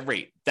to get that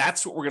rate?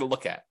 That's what we're going to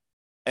look at.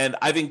 And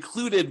I've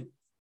included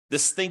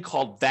this thing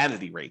called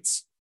vanity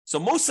rates. So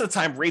most of the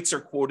time rates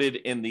are quoted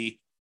in the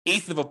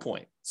eighth of a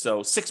point.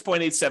 So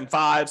 6.875,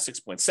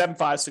 6.75,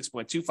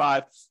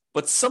 6.25.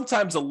 But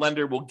sometimes a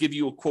lender will give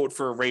you a quote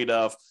for a rate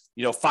of,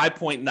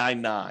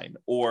 5.99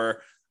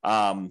 or,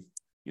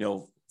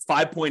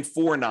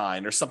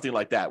 5.49 or something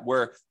like that,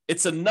 where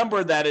it's a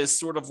number that is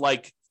sort of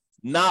like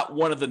not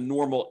one of the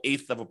normal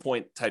eighth of a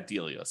point type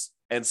deals.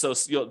 And so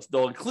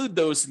they'll include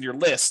those in your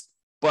list,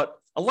 but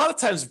a lot of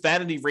times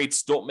vanity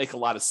rates don't make a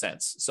lot of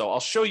sense. So I'll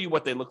show you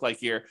what they look like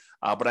here,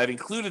 but I've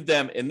included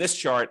them in this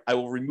chart. I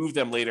will remove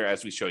them later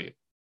as we show you.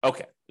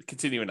 Okay,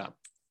 continuing on.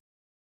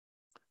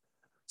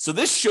 So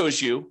this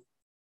shows you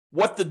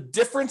what the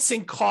difference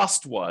in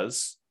cost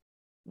was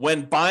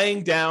when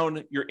buying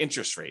down your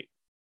interest rate.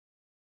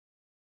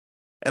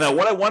 And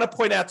what I want to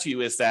point out to you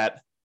is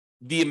that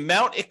the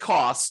amount it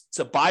costs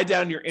to buy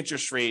down your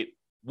interest rate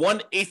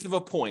 1/8 of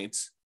a point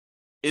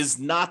is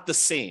not the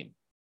same.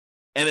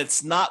 And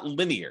it's not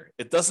linear.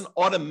 It doesn't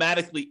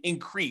automatically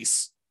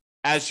increase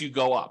as you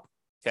go up.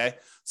 Okay.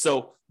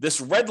 So this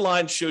red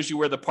line shows you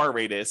where the par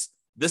rate is.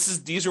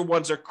 These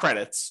ones are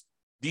credits.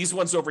 These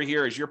ones over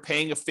here is you're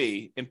paying a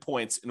fee in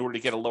points in order to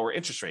get a lower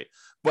interest rate.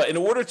 But in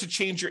order to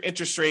change your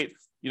interest rate,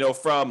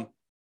 from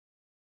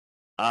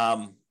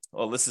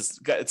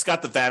it's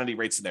got the vanity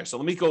rates in there. So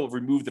let me go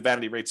remove the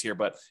vanity rates here,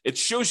 but it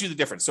shows you the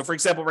difference. So for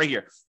example, right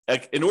here,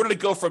 in order to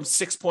go from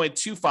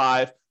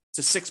 6.25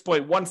 to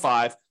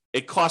 6.15,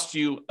 it costs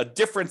you a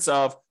difference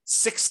of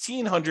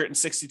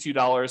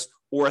 $1,662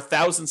 or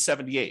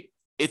 $1,078.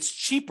 It's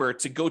cheaper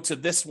to go to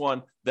this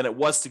one than it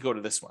was to go to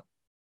this one.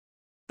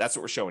 That's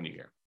what we're showing you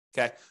here.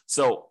 Okay.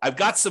 So I've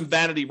got some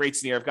vanity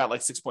rates in here. I've got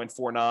like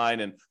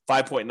 6.49 and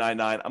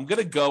 5.99. I'm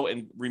going to go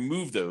and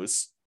remove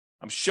those.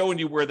 I'm showing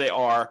you where they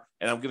are,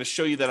 and I'm going to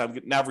show you that I'm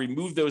now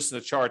remove those in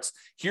the charts.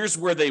 Here's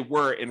where they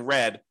were in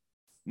red.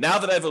 Now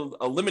that I've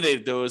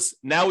eliminated those,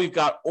 now we've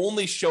got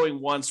only showing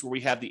ones where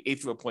we have the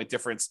eighth of a point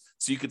difference.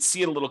 So you can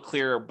see it a little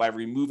clearer by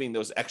removing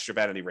those extra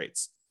vanity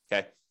rates.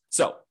 Okay.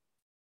 So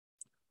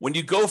when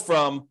you go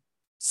from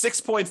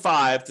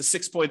 6.5 to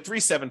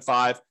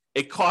 6.375,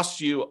 it costs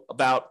you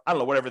about, I don't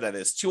know, whatever that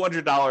is,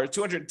 $200,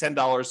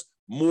 $210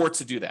 more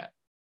to do that.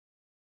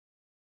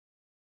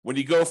 When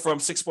you go from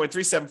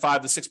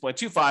 6.375 to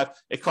 6.25,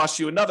 it costs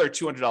you another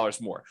 $200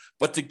 more.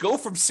 But to go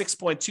from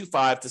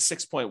 6.25 to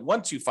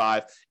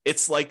 6.125,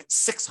 it's like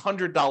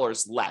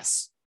 $600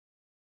 less.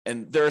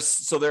 And there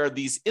are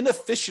these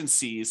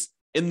inefficiencies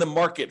in the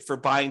market for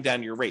buying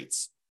down your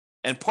rates.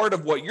 And part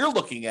of what you're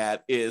looking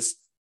at is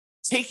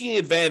taking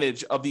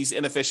advantage of these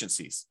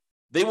inefficiencies.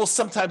 They will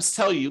sometimes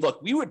tell you,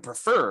 look, we would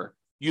prefer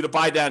you to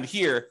buy down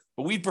here,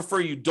 but we'd prefer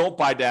you don't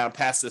buy down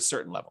past this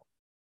certain level.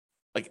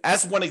 Like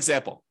as one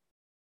example,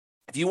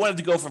 if you wanted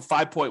to go from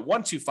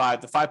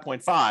 5.125 to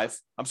 5.5,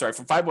 I'm sorry,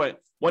 from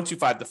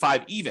 5.125 to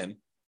 5 even,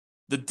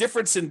 the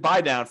difference in buy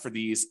down for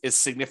these is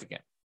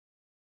significant.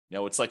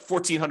 It's like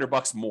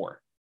 $1,400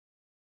 more.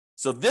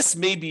 So this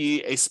may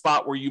be a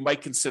spot where you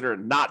might consider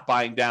not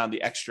buying down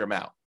the extra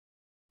amount.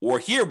 Or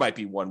here might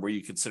be one where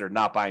you consider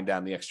not buying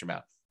down the extra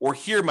amount. Or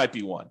here might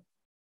be one.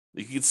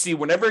 You can see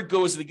whenever it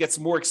goes and it gets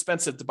more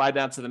expensive to buy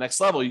down to the next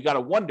level, you got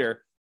to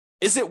wonder,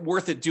 is it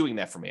worth it doing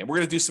that for me? And we're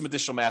going to do some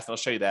additional math, and I'll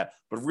show you that.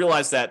 But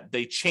realize that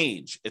they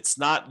change. It's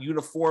not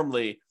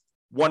uniformly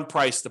one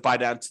price to buy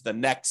down to the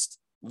next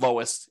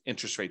lowest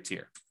interest rate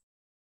tier.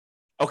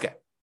 Okay.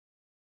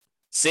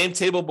 Same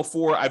table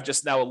before. I've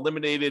just now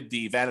eliminated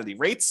the vanity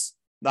rates.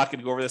 Not going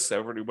to go over this. I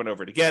already went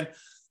over it again.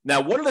 Now,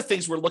 one of the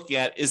things we're looking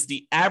at is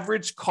the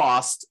average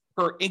cost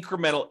per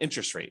incremental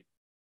interest rate.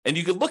 And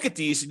you can look at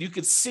these and you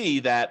can see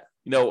that,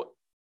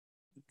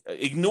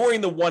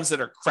 ignoring the ones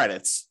that are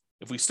credits,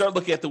 if we start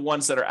looking at the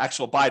ones that are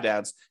actual buy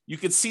downs, you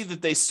can see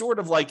that they sort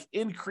of like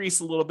increase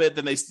a little bit,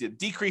 then they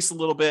decrease a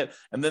little bit,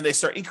 and then they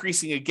start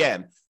increasing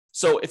again.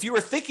 So if you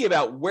were thinking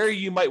about where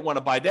you might want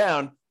to buy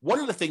down, one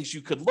of the things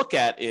you could look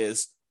at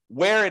is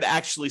where it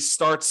actually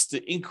starts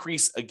to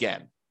increase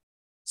again.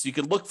 So you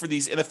can look for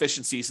these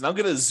inefficiencies, and I'm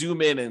going to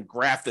zoom in and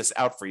graph this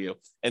out for you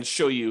and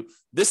show you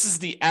this is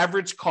the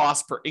average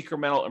cost per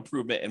incremental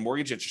improvement in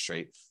mortgage interest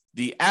rate,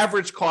 the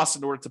average cost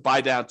in order to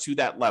buy down to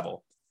that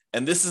level.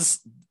 And this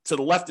is to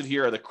the left of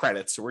here are the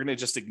credits. So we're going to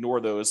just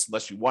ignore those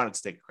unless you wanted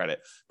to take a credit,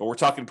 but we're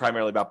talking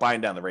primarily about buying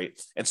down the rate.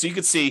 And so you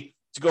can see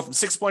to go from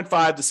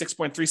 6.5 to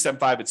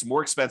 6.375, it's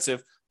more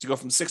expensive. To go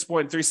from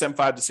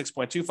 6.375 to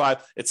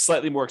 6.25, it's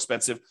slightly more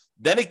expensive.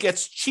 Then it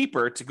gets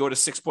cheaper to go to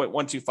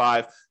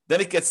 6.125.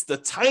 Then it gets the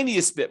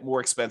tiniest bit more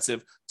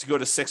expensive to go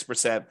to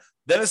 6%.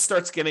 Then it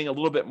starts getting a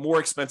little bit more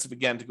expensive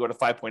again to go to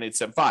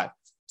 5.875.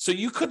 So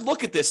you could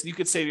look at this and you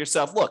could say to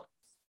yourself, look,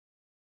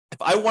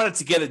 if I wanted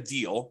to get a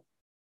deal,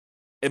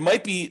 it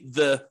might be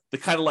the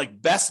kind of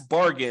like best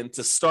bargain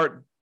to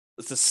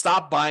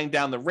stop buying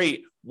down the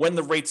rate when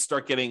the rates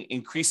start getting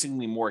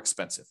increasingly more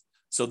expensive.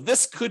 So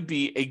this could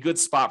be a good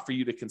spot for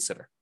you to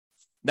consider.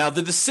 Now,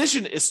 the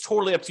decision is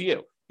totally up to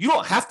you. You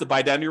don't have to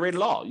buy down your rate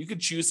at all. You could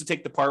choose to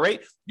take the par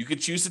rate. You could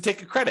choose to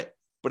take a credit.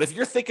 But if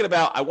you're thinking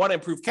about, I want to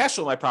improve cash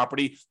flow on my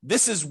property,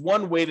 this is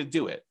one way to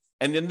do it.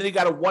 And then you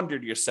got to wonder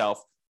to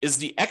yourself, is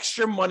the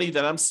extra money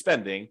that I'm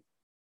spending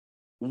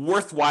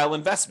worthwhile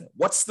investment?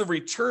 What's the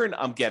return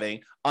I'm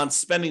getting on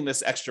spending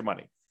this extra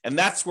money? And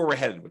that's where we're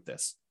headed with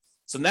this.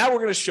 So now we're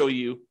going to show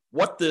you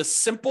what the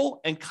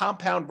simple and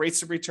compound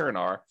rates of return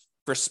are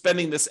for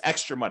spending this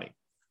extra money.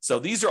 So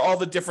these are all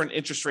the different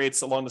interest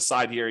rates along the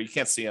side here. You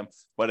can't see them,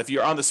 but if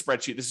you're on the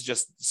spreadsheet, this is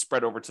just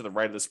spread over to the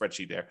right of the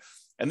spreadsheet there.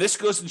 And this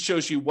goes and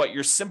shows you what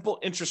your simple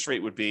interest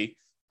rate would be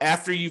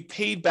after you've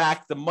paid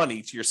back the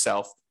money to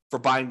yourself for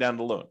buying down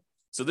the loan.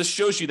 So this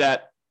shows you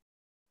that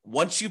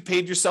once you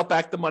paid yourself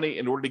back the money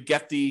in order to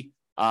get the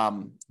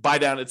buy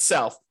down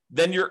itself,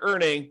 then you're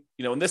earning,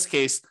 in this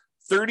case,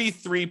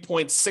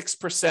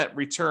 33.6%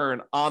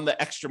 return on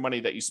the extra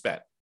money that you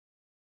spent.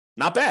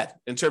 Not bad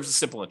in terms of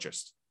simple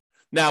interest.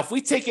 Now, if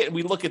we take it and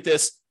we look at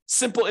this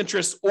simple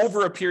interest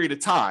over a period of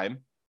time,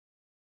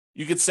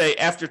 you could say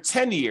after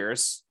 10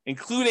 years,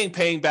 including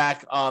paying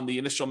back on the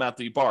initial amount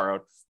that you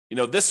borrowed,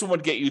 this one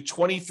would get you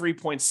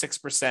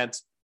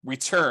 23.6%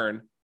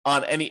 return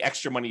on any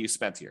extra money you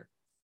spent here.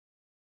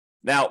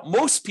 Now,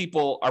 most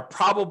people are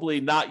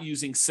probably not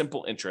using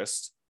simple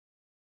interest,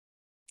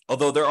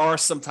 although there are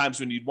some times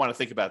when you'd want to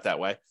think about it that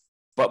way.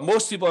 But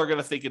most people are going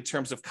to think in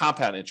terms of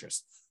compound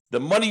interest. The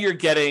money you're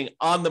getting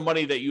on the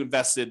money that you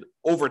invested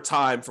over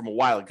time from a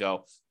while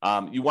ago,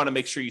 you want to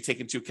make sure you take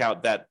into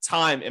account that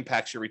time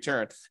impacts your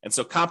return. And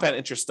so compound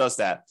interest does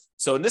that.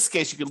 So in this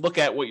case, you can look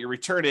at what your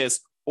return is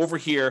over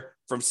here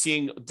from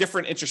seeing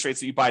different interest rates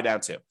that you buy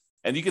down to.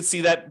 And you can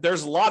see that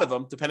there's a lot of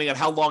them, depending on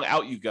how long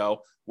out you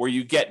go, where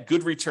you get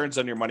good returns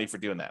on your money for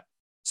doing that.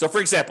 So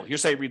for example,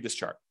 here's how you read this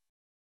chart.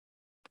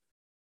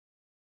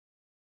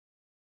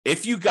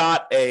 If you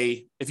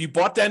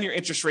bought down your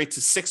interest rate to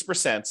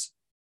 6%,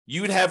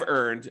 you'd have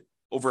earned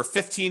over a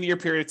 15-year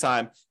period of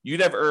time,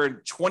 you'd have earned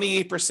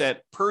 28%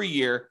 per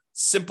year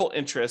simple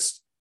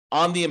interest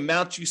on the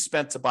amount you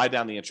spent to buy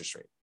down the interest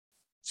rate.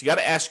 So you got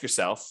to ask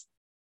yourself,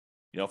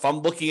 if I'm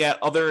looking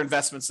at other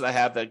investments that I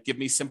have that give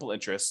me simple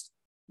interest,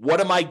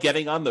 what am I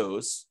getting on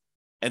those?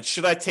 And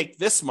should I take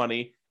this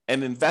money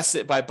and invest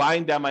it by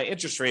buying down my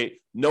interest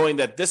rate, knowing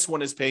that this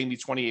one is paying me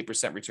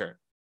 28% return?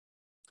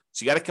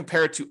 So you got to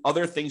compare it to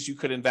other things you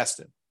could invest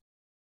in.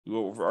 We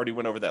already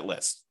went over that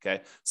list.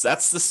 Okay. So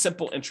that's the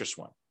simple interest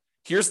one.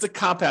 Here's the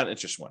compound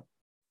interest one.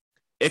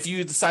 If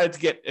you decide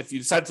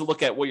to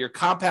look at what your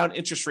compound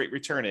interest rate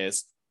return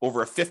is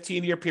over a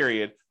 15-year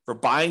period for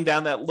buying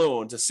down that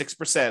loan to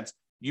 6%,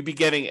 you'd be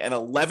getting an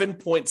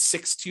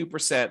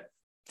 11.62%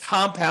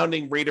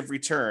 compounding rate of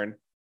return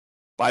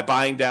by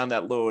buying down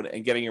that loan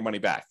and getting your money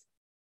back.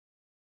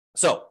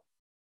 So,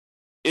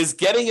 is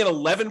getting an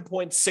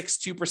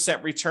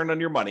 11.62% return on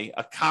your money,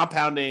 a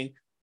compounding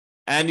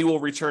annual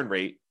return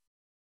rate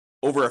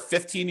over a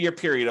 15-year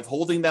period of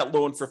holding that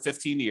loan for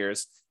 15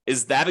 years,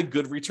 is that a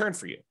good return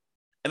for you?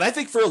 And I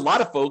think for a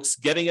lot of folks,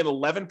 getting an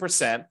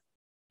 11%,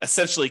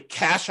 essentially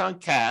cash on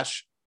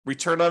cash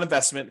return on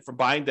investment from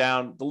buying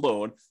down the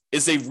loan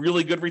is a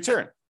really good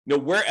return.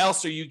 Where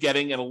else are you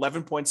getting an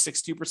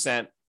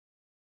 11.62%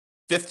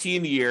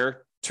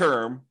 15-year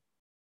term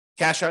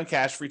cash on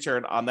cash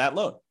return on that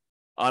loan,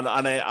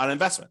 on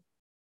investment?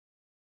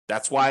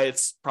 That's why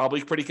it's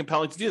probably pretty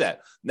compelling to do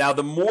that. Now,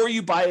 the more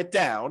you buy it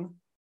down,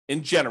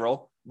 in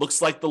general,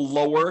 looks like the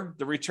lower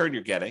the return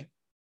you're getting,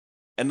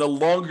 and the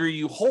longer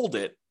you hold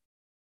it,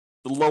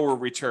 the lower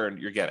return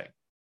you're getting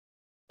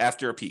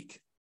after a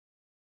peak.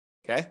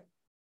 Okay?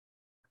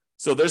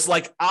 So there's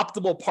like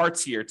optimal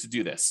parts here to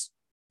do this,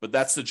 but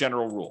that's the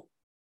general rule.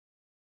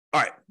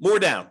 All right, more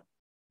down.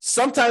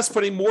 Sometimes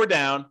putting more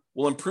down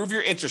will improve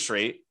your interest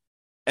rate,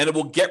 and it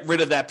will get rid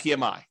of that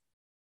PMI.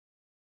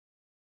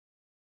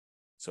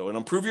 So it'll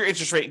improve your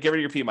interest rate and get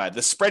rid of your PMI.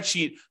 The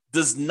spreadsheet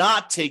does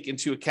not take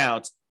into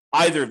account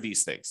either of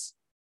these things.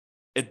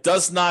 It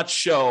does not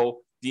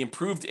show the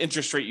improved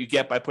interest rate you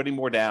get by putting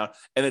more down,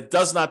 and it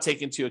does not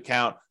take into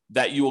account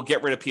that you will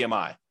get rid of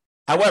PMI.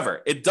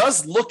 However, it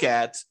does look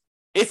at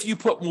if you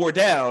put more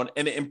down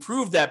and it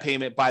improved that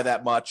payment by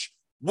that much,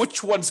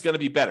 which one's going to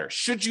be better?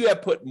 Should you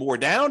have put more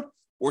down,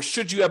 or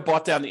should you have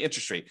bought down the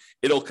interest rate?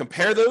 It'll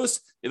compare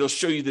those. It'll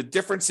show you the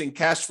difference in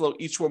cash flow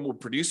each one will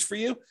produce for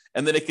you.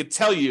 And then it could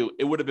tell you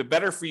it would have been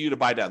better for you to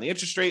buy down the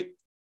interest rate,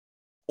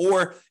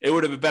 or it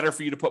would have been better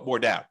for you to put more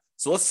down.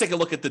 So let's take a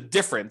look at the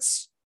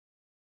difference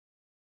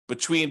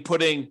between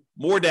putting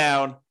more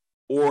down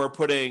or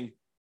buying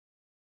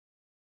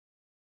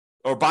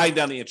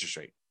down the interest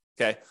rate.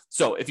 Okay.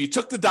 So if you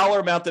took the dollar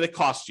amount that it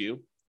cost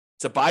you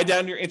to buy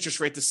down your interest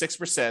rate to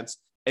 6%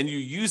 and you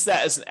use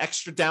that as an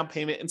extra down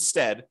payment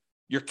instead,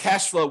 your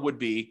cash flow would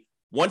be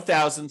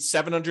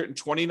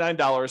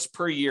 $1,729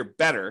 per year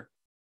better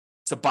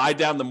to buy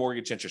down the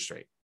mortgage interest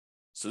rate.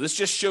 So this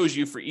just shows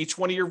you for each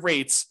one of your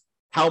rates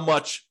how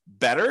much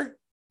better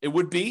it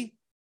would be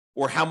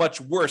or how much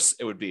worse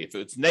it would be. If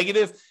it's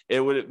negative,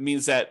 it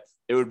means that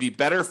it would be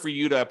better for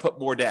you to put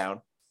more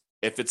down.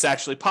 If it's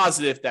actually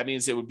positive, that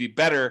means it would be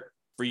better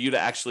for you to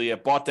actually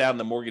have bought down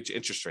the mortgage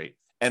interest rate.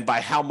 And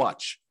by how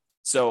much?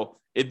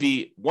 So it'd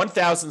be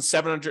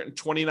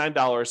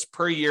 $1,729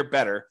 per year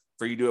better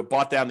for you to have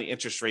bought down the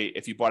interest rate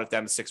if you bought it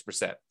down to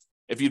 6%.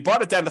 If you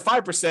bought it down to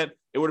 5%,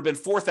 it would have been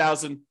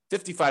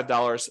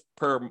 $4,055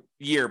 per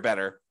year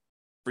better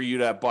for you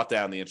to have bought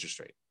down the interest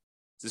rate.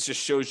 This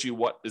just shows you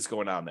what is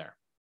going on there.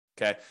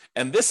 Okay.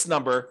 And this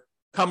number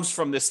comes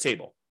from this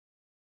table.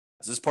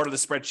 This is part of the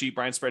spreadsheet,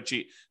 Brian's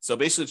spreadsheet. So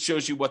basically it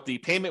shows you what the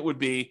payment would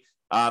be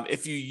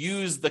if you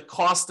use the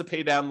cost to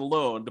pay down the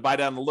loan, to buy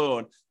down the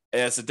loan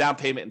as a down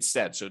payment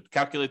instead. So it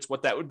calculates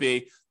what that would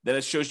be. Then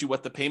it shows you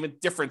what the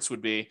payment difference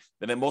would be.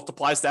 Then it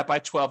multiplies that by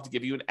 12 to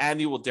give you an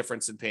annual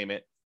difference in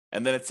payment.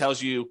 And then it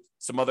tells you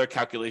some other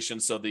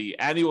calculations. So the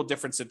annual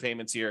difference in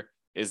payments here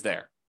is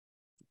there.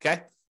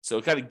 Okay. So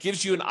it kind of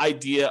gives you an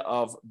idea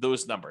of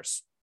those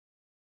numbers.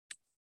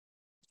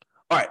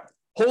 All right.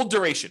 Hold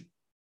duration.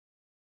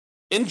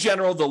 In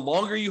general, the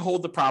longer you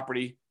hold the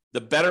property,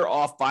 the better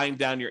off buying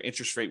down your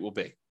interest rate will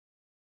be.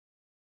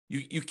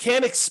 You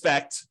can't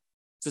expect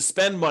to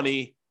spend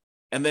money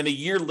and then a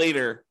year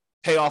later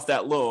pay off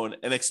that loan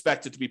and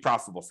expect it to be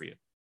profitable for you.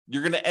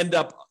 You're going to end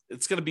up,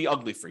 it's going to be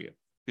ugly for you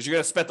because you're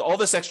going to spend all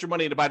this extra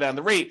money to buy down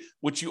the rate,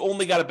 which you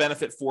only got a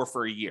benefit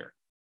for a year.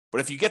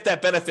 But if you get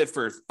that benefit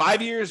for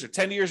 5 years or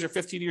 10 years or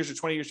 15 years or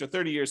 20 years or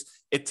 30 years,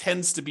 it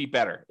tends to be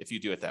better if you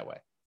do it that way.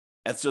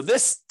 And so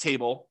this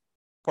table,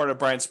 part of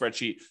Brian's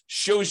spreadsheet,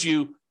 shows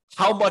you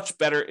how much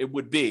better it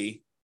would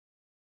be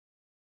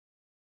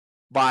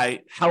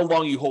by how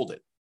long you hold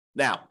it.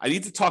 Now, I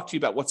need to talk to you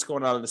about what's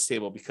going on in this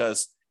table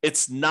because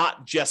it's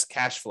not just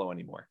cash flow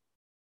anymore.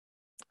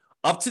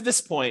 Up to this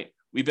point,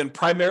 we've been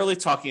primarily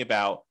talking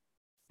about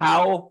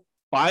how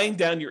buying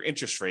down your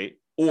interest rate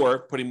or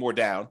putting more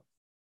down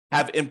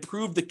have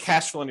improved the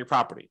cash flow on your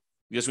property.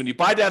 Because when you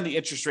buy down the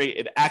interest rate,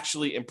 it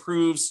actually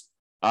improves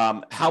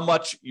how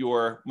much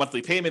your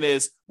monthly payment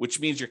is, which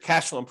means your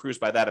cash flow improves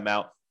by that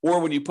amount. Or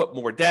when you put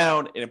more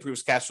down, it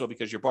improves cash flow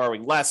because you're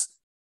borrowing less,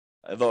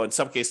 although in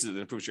some cases it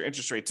improves your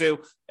interest rate too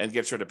and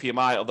gets rid of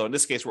PMI. Although in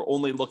this case, we're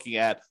only looking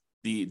at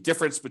the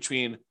difference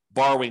between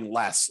borrowing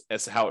less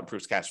as to how it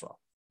improves cash flow.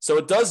 So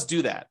it does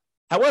do that.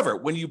 However,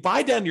 when you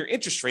buy down your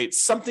interest rate,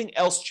 something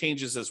else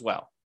changes as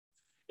well.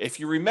 If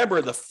you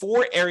remember the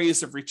 4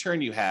 areas of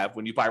return you have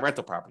when you buy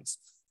rental properties,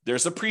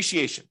 there's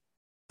appreciation.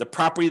 The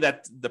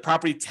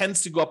property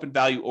tends to go up in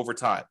value over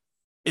time.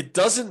 It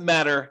doesn't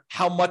matter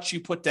how much you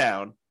put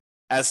down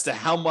as to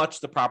how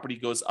much the property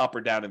goes up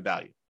or down in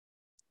value.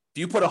 If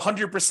you put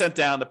 100%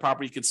 down, the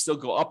property can still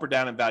go up or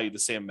down in value the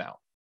same amount.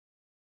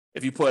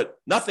 If you put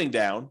nothing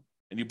down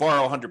and you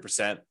borrow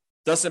 100%,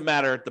 doesn't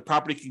matter, the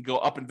property can go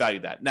up in value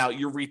that. Now,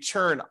 your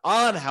return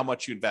on how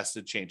much you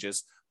invested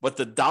changes, but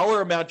the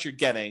dollar amount you're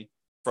getting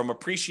from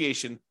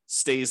appreciation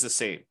stays the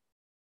same.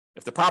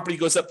 If the property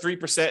goes up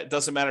 3%, it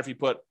doesn't matter if you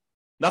put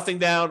nothing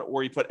down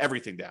or you put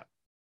everything down.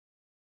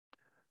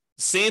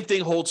 The same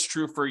thing holds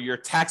true for your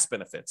tax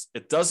benefits.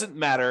 It doesn't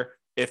matter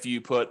if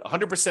you put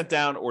 100%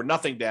 down or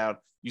nothing down,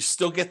 you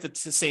still get the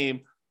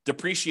same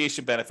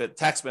depreciation benefit,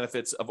 tax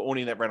benefits of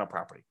owning that rental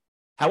property.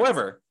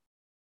 However,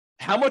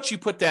 how much you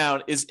put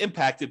down is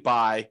impacted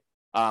by,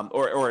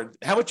 or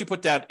how much you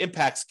put down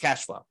impacts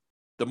cash flow.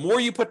 The more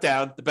you put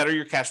down, the better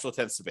your cash flow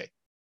tends to be.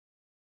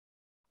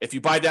 If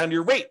you buy down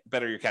your rate, the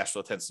better your cash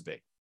flow tends to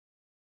be.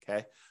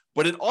 Okay.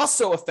 But it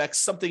also affects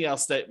something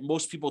else that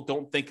most people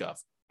don't think of,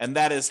 and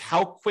that is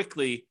how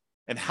quickly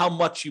and how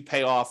much you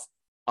pay off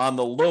on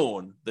the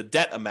loan, the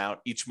debt amount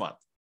each month.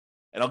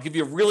 And I'll give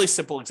you a really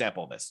simple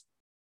example of this.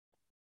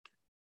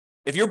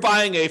 If you're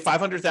buying a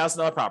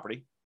 $500,000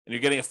 property and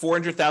you're getting a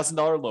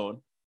 $400,000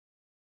 loan,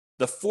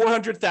 the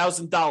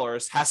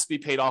 $400,000 has to be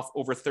paid off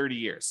over 30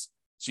 years.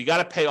 So you got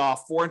to pay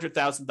off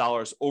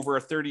 $400,000 over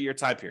a 30-year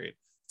time period.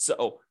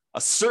 So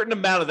a certain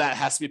amount of that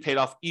has to be paid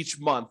off each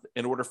month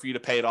in order for you to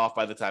pay it off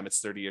by the time it's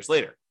 30 years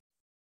later.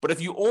 But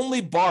if you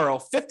only borrow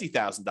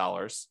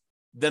 $50,000,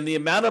 then the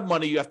amount of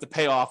money you have to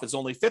pay off is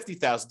only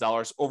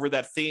 $50,000 over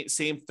that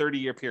same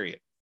 30-year period.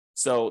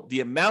 So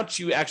the amount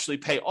you actually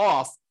pay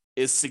off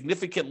is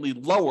significantly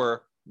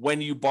lower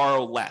when you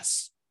borrow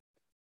less.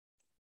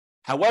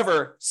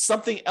 However,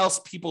 something else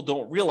people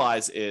don't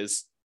realize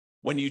is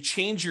when you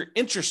change your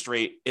interest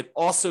rate, it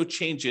also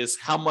changes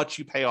how much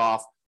you pay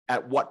off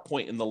at what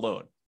point in the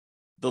loan.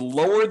 The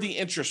lower the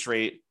interest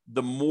rate,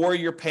 the more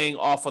you're paying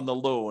off on the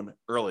loan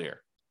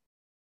earlier.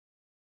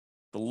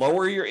 The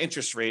lower your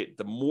interest rate,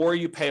 the more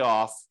you pay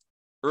off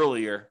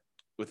earlier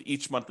with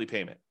each monthly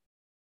payment.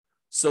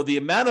 So the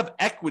amount of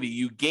equity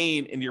you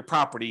gain in your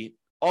property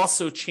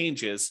also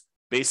changes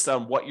based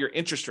on what your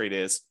interest rate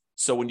is.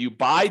 So when you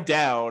buy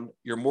down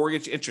your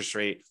mortgage interest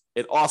rate,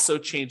 it also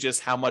changes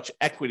how much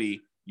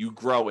equity you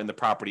grow in the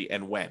property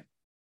and when.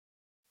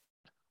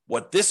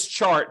 What this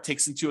chart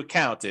takes into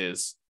account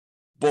is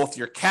both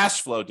your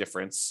cash flow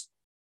difference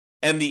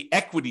and the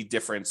equity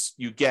difference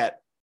you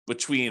get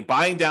between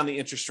buying down the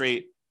interest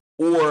rate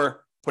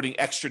or putting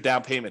extra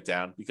down payment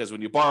down, because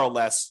when you borrow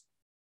less,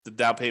 the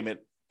down payment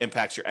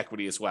impacts your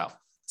equity as well.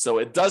 So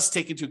it does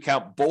take into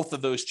account both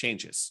of those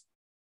changes,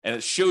 and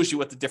it shows you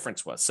what the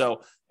difference was.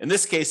 So in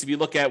this case, if you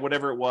look at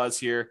whatever it was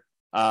here,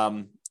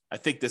 I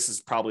think this is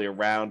probably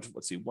around,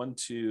 1,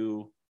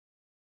 2,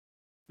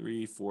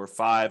 3, 4,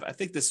 5. I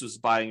think this was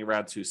buying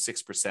around to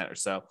 6% or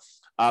so.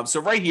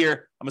 So right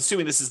here, I'm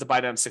assuming this is the buy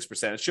down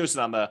 6%. It shows it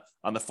on the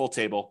full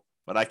table,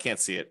 but I can't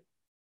see it.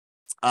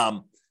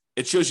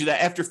 It shows you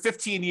that after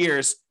 15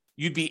 years,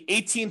 you'd be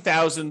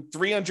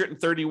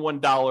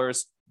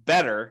 $18,331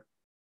 better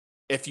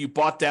if you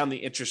bought down the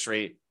interest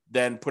rate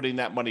than putting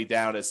that money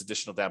down as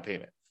additional down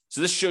payment.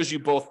 So this shows you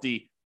both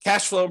the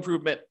cash flow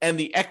improvement and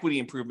the equity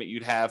improvement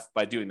you'd have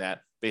by doing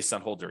that based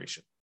on hold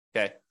duration.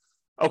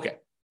 Okay.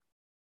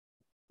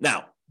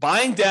 Now,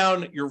 buying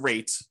down your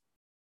rate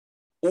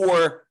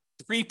or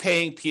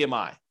prepaying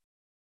PMI.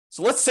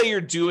 So let's say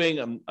you're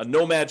doing a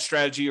nomad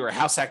strategy or a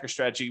house hacker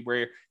strategy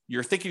where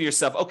you're thinking to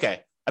yourself,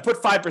 okay, I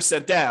put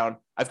 5% down.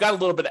 I've got a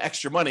little bit of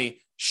extra money.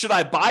 Should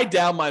I buy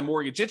down my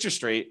mortgage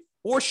interest rate,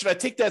 or should I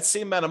take that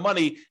same amount of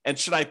money and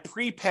should I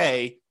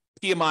prepay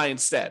PMI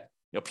instead?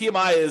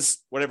 PMI is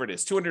whatever it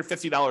is,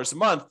 $250 a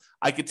month.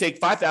 I could take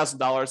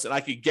 $5,000 and I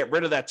could get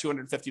rid of that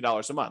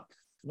 $250 a month.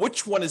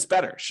 Which one is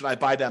better? Should I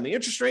buy down the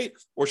interest rate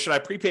or should I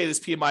prepay this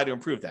PMI to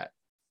improve that?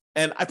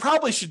 And I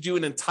probably should do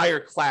an entire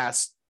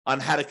class on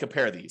how to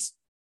compare these.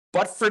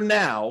 But for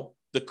now,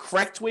 the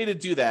correct way to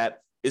do that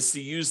is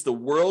to use the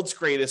world's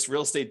greatest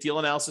real estate deal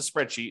analysis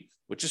spreadsheet,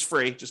 which is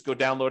free. Just go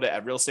download it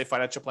at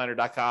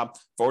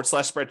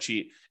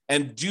realestatefinancialplanner.com/spreadsheet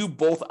and do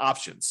both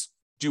options.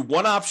 Do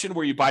one option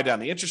where you buy down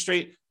the interest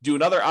rate, do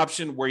another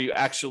option where you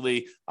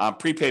actually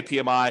prepay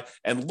PMI,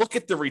 and look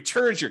at the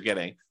returns you're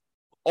getting,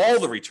 all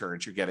the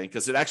returns you're getting,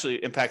 because it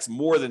actually impacts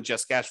more than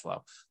just cash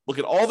flow. Look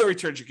at all the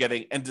returns you're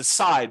getting and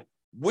decide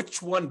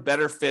which one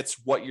better fits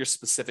what your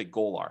specific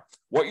goal are,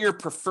 what your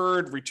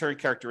preferred return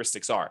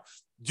characteristics are.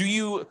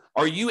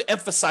 Are you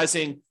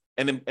emphasizing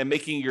and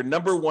making your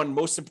number one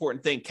most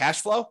important thing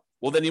cash flow?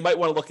 Well, then you might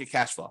want to look at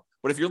cash flow.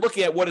 But if you're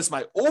looking at what is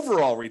my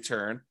overall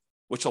return,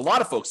 which a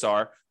lot of folks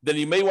are, then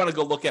you may want to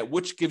go look at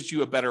which gives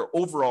you a better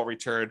overall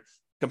return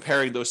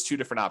comparing those two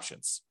different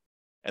options.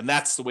 And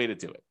that's the way to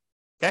do it.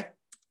 Okay?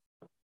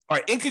 All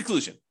right, in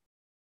conclusion,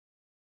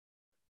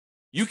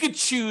 you could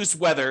choose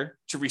whether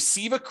to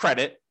receive a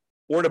credit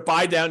or to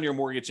buy down your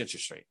mortgage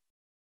interest rate.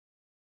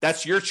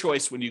 That's your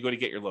choice when you go to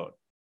get your loan.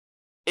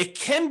 It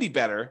can be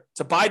better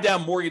to buy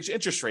down mortgage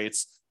interest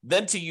rates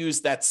than to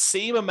use that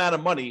same amount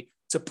of money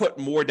to put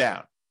more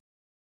down.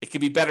 It can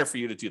be better for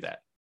you to do that.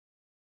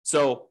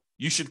 So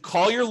you should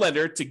call your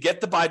lender to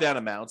get the buy down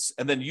amounts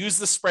and then use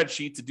the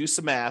spreadsheet to do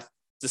some math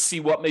to see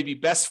what may be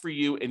best for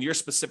you in your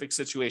specific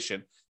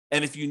situation.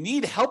 And if you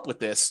need help with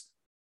this,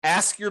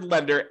 ask your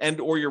lender and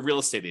or your real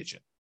estate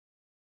agent.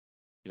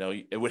 You know,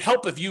 it would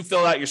help if you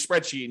filled out your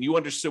spreadsheet and you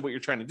understood what you're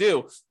trying to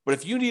do. But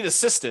if you need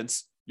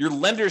assistance, your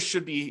lender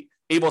should be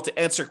able to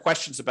answer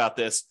questions about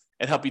this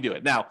and help you do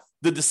it. Now,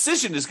 the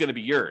decision is going to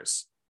be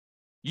yours.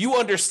 You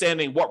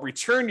understanding what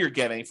return you're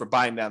getting for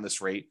buying down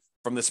this rate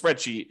from the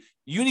spreadsheet,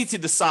 you need to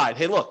decide,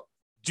 hey, look,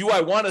 do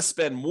I want to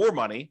spend more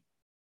money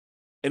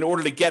in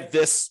order to get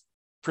this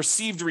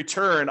perceived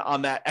return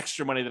on that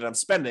extra money that I'm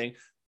spending,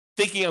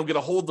 thinking I'm going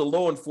to hold the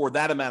loan for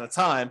that amount of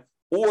time?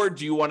 Or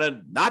do you want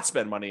to not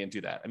spend money and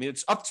do that? I mean,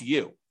 it's up to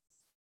you.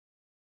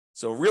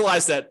 So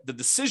realize that the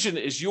decision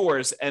is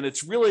yours, and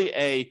it's really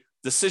a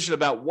decision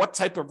about what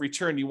type of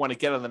return you want to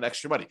get on that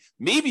extra money.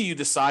 Maybe you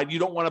decide you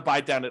don't want to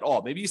buy down at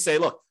all. Maybe you say,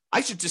 look,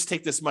 I should just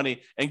take this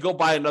money and go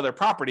buy another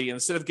property. And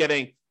instead of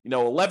getting,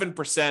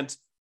 11%,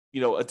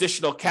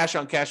 additional cash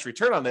on cash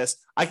return on this,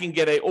 I can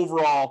get a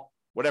overall,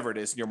 whatever it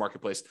is in your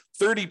marketplace,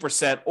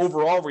 30%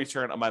 overall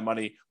return on my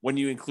money when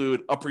you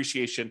include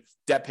appreciation,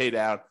 debt pay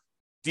down,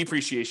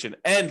 depreciation,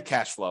 and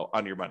cash flow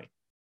on your money.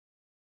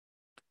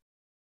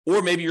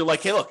 Or maybe you're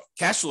like, hey, look,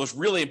 cash flow is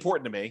really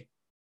important to me.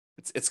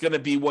 It's going to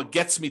be what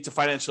gets me to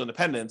financial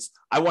independence.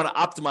 I want to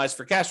optimize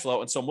for cash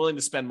flow. And so I'm willing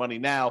to spend money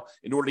now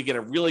in order to get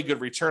a really good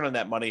return on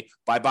that money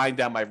by buying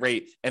down my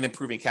rate and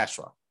improving cash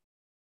flow.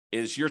 It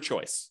is your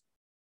choice.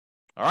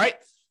 All right.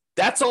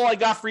 That's all I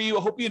got for you.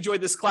 I hope you enjoyed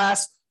this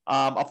class.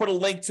 I'll put a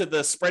link to the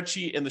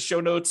spreadsheet in the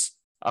show notes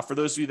for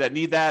those of you that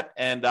need that.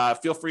 And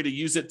feel free to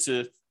use it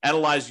to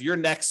analyze your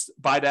next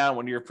buy down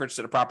when you're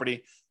purchasing a property.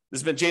 This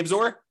has been James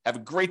Orr. Have a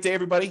great day,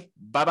 everybody.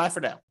 Bye-bye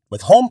for now.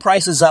 With home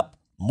prices up,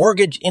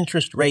 mortgage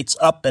interest rates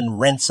up, and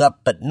rents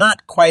up, but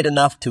not quite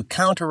enough to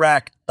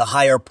counteract the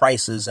higher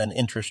prices and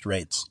interest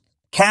rates,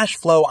 cash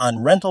flow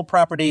on rental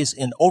properties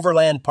in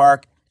Overland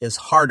Park is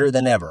harder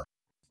than ever.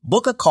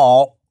 Book a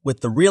call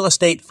with the Real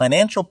Estate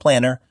Financial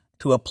Planner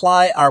to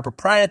apply our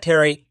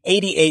proprietary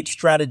 88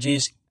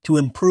 strategies to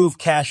improve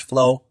cash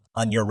flow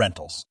on your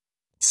rentals.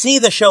 See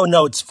the show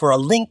notes for a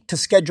link to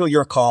schedule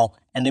your call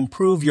and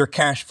improve your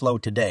cash flow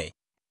today.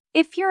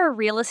 If you're a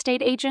real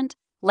estate agent,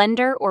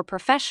 lender, or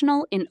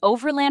professional in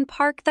Overland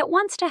Park that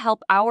wants to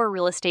help our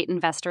real estate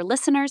investor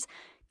listeners,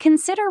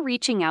 consider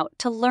reaching out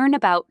to learn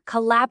about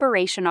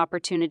collaboration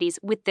opportunities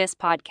with this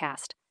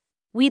podcast.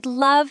 We'd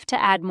love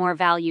to add more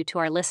value to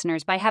our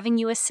listeners by having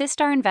you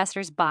assist our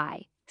investors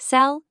buy,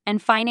 sell,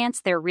 and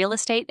finance their real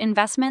estate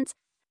investments.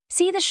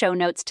 See the show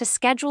notes to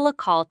schedule a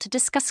call to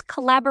discuss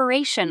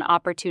collaboration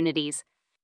opportunities.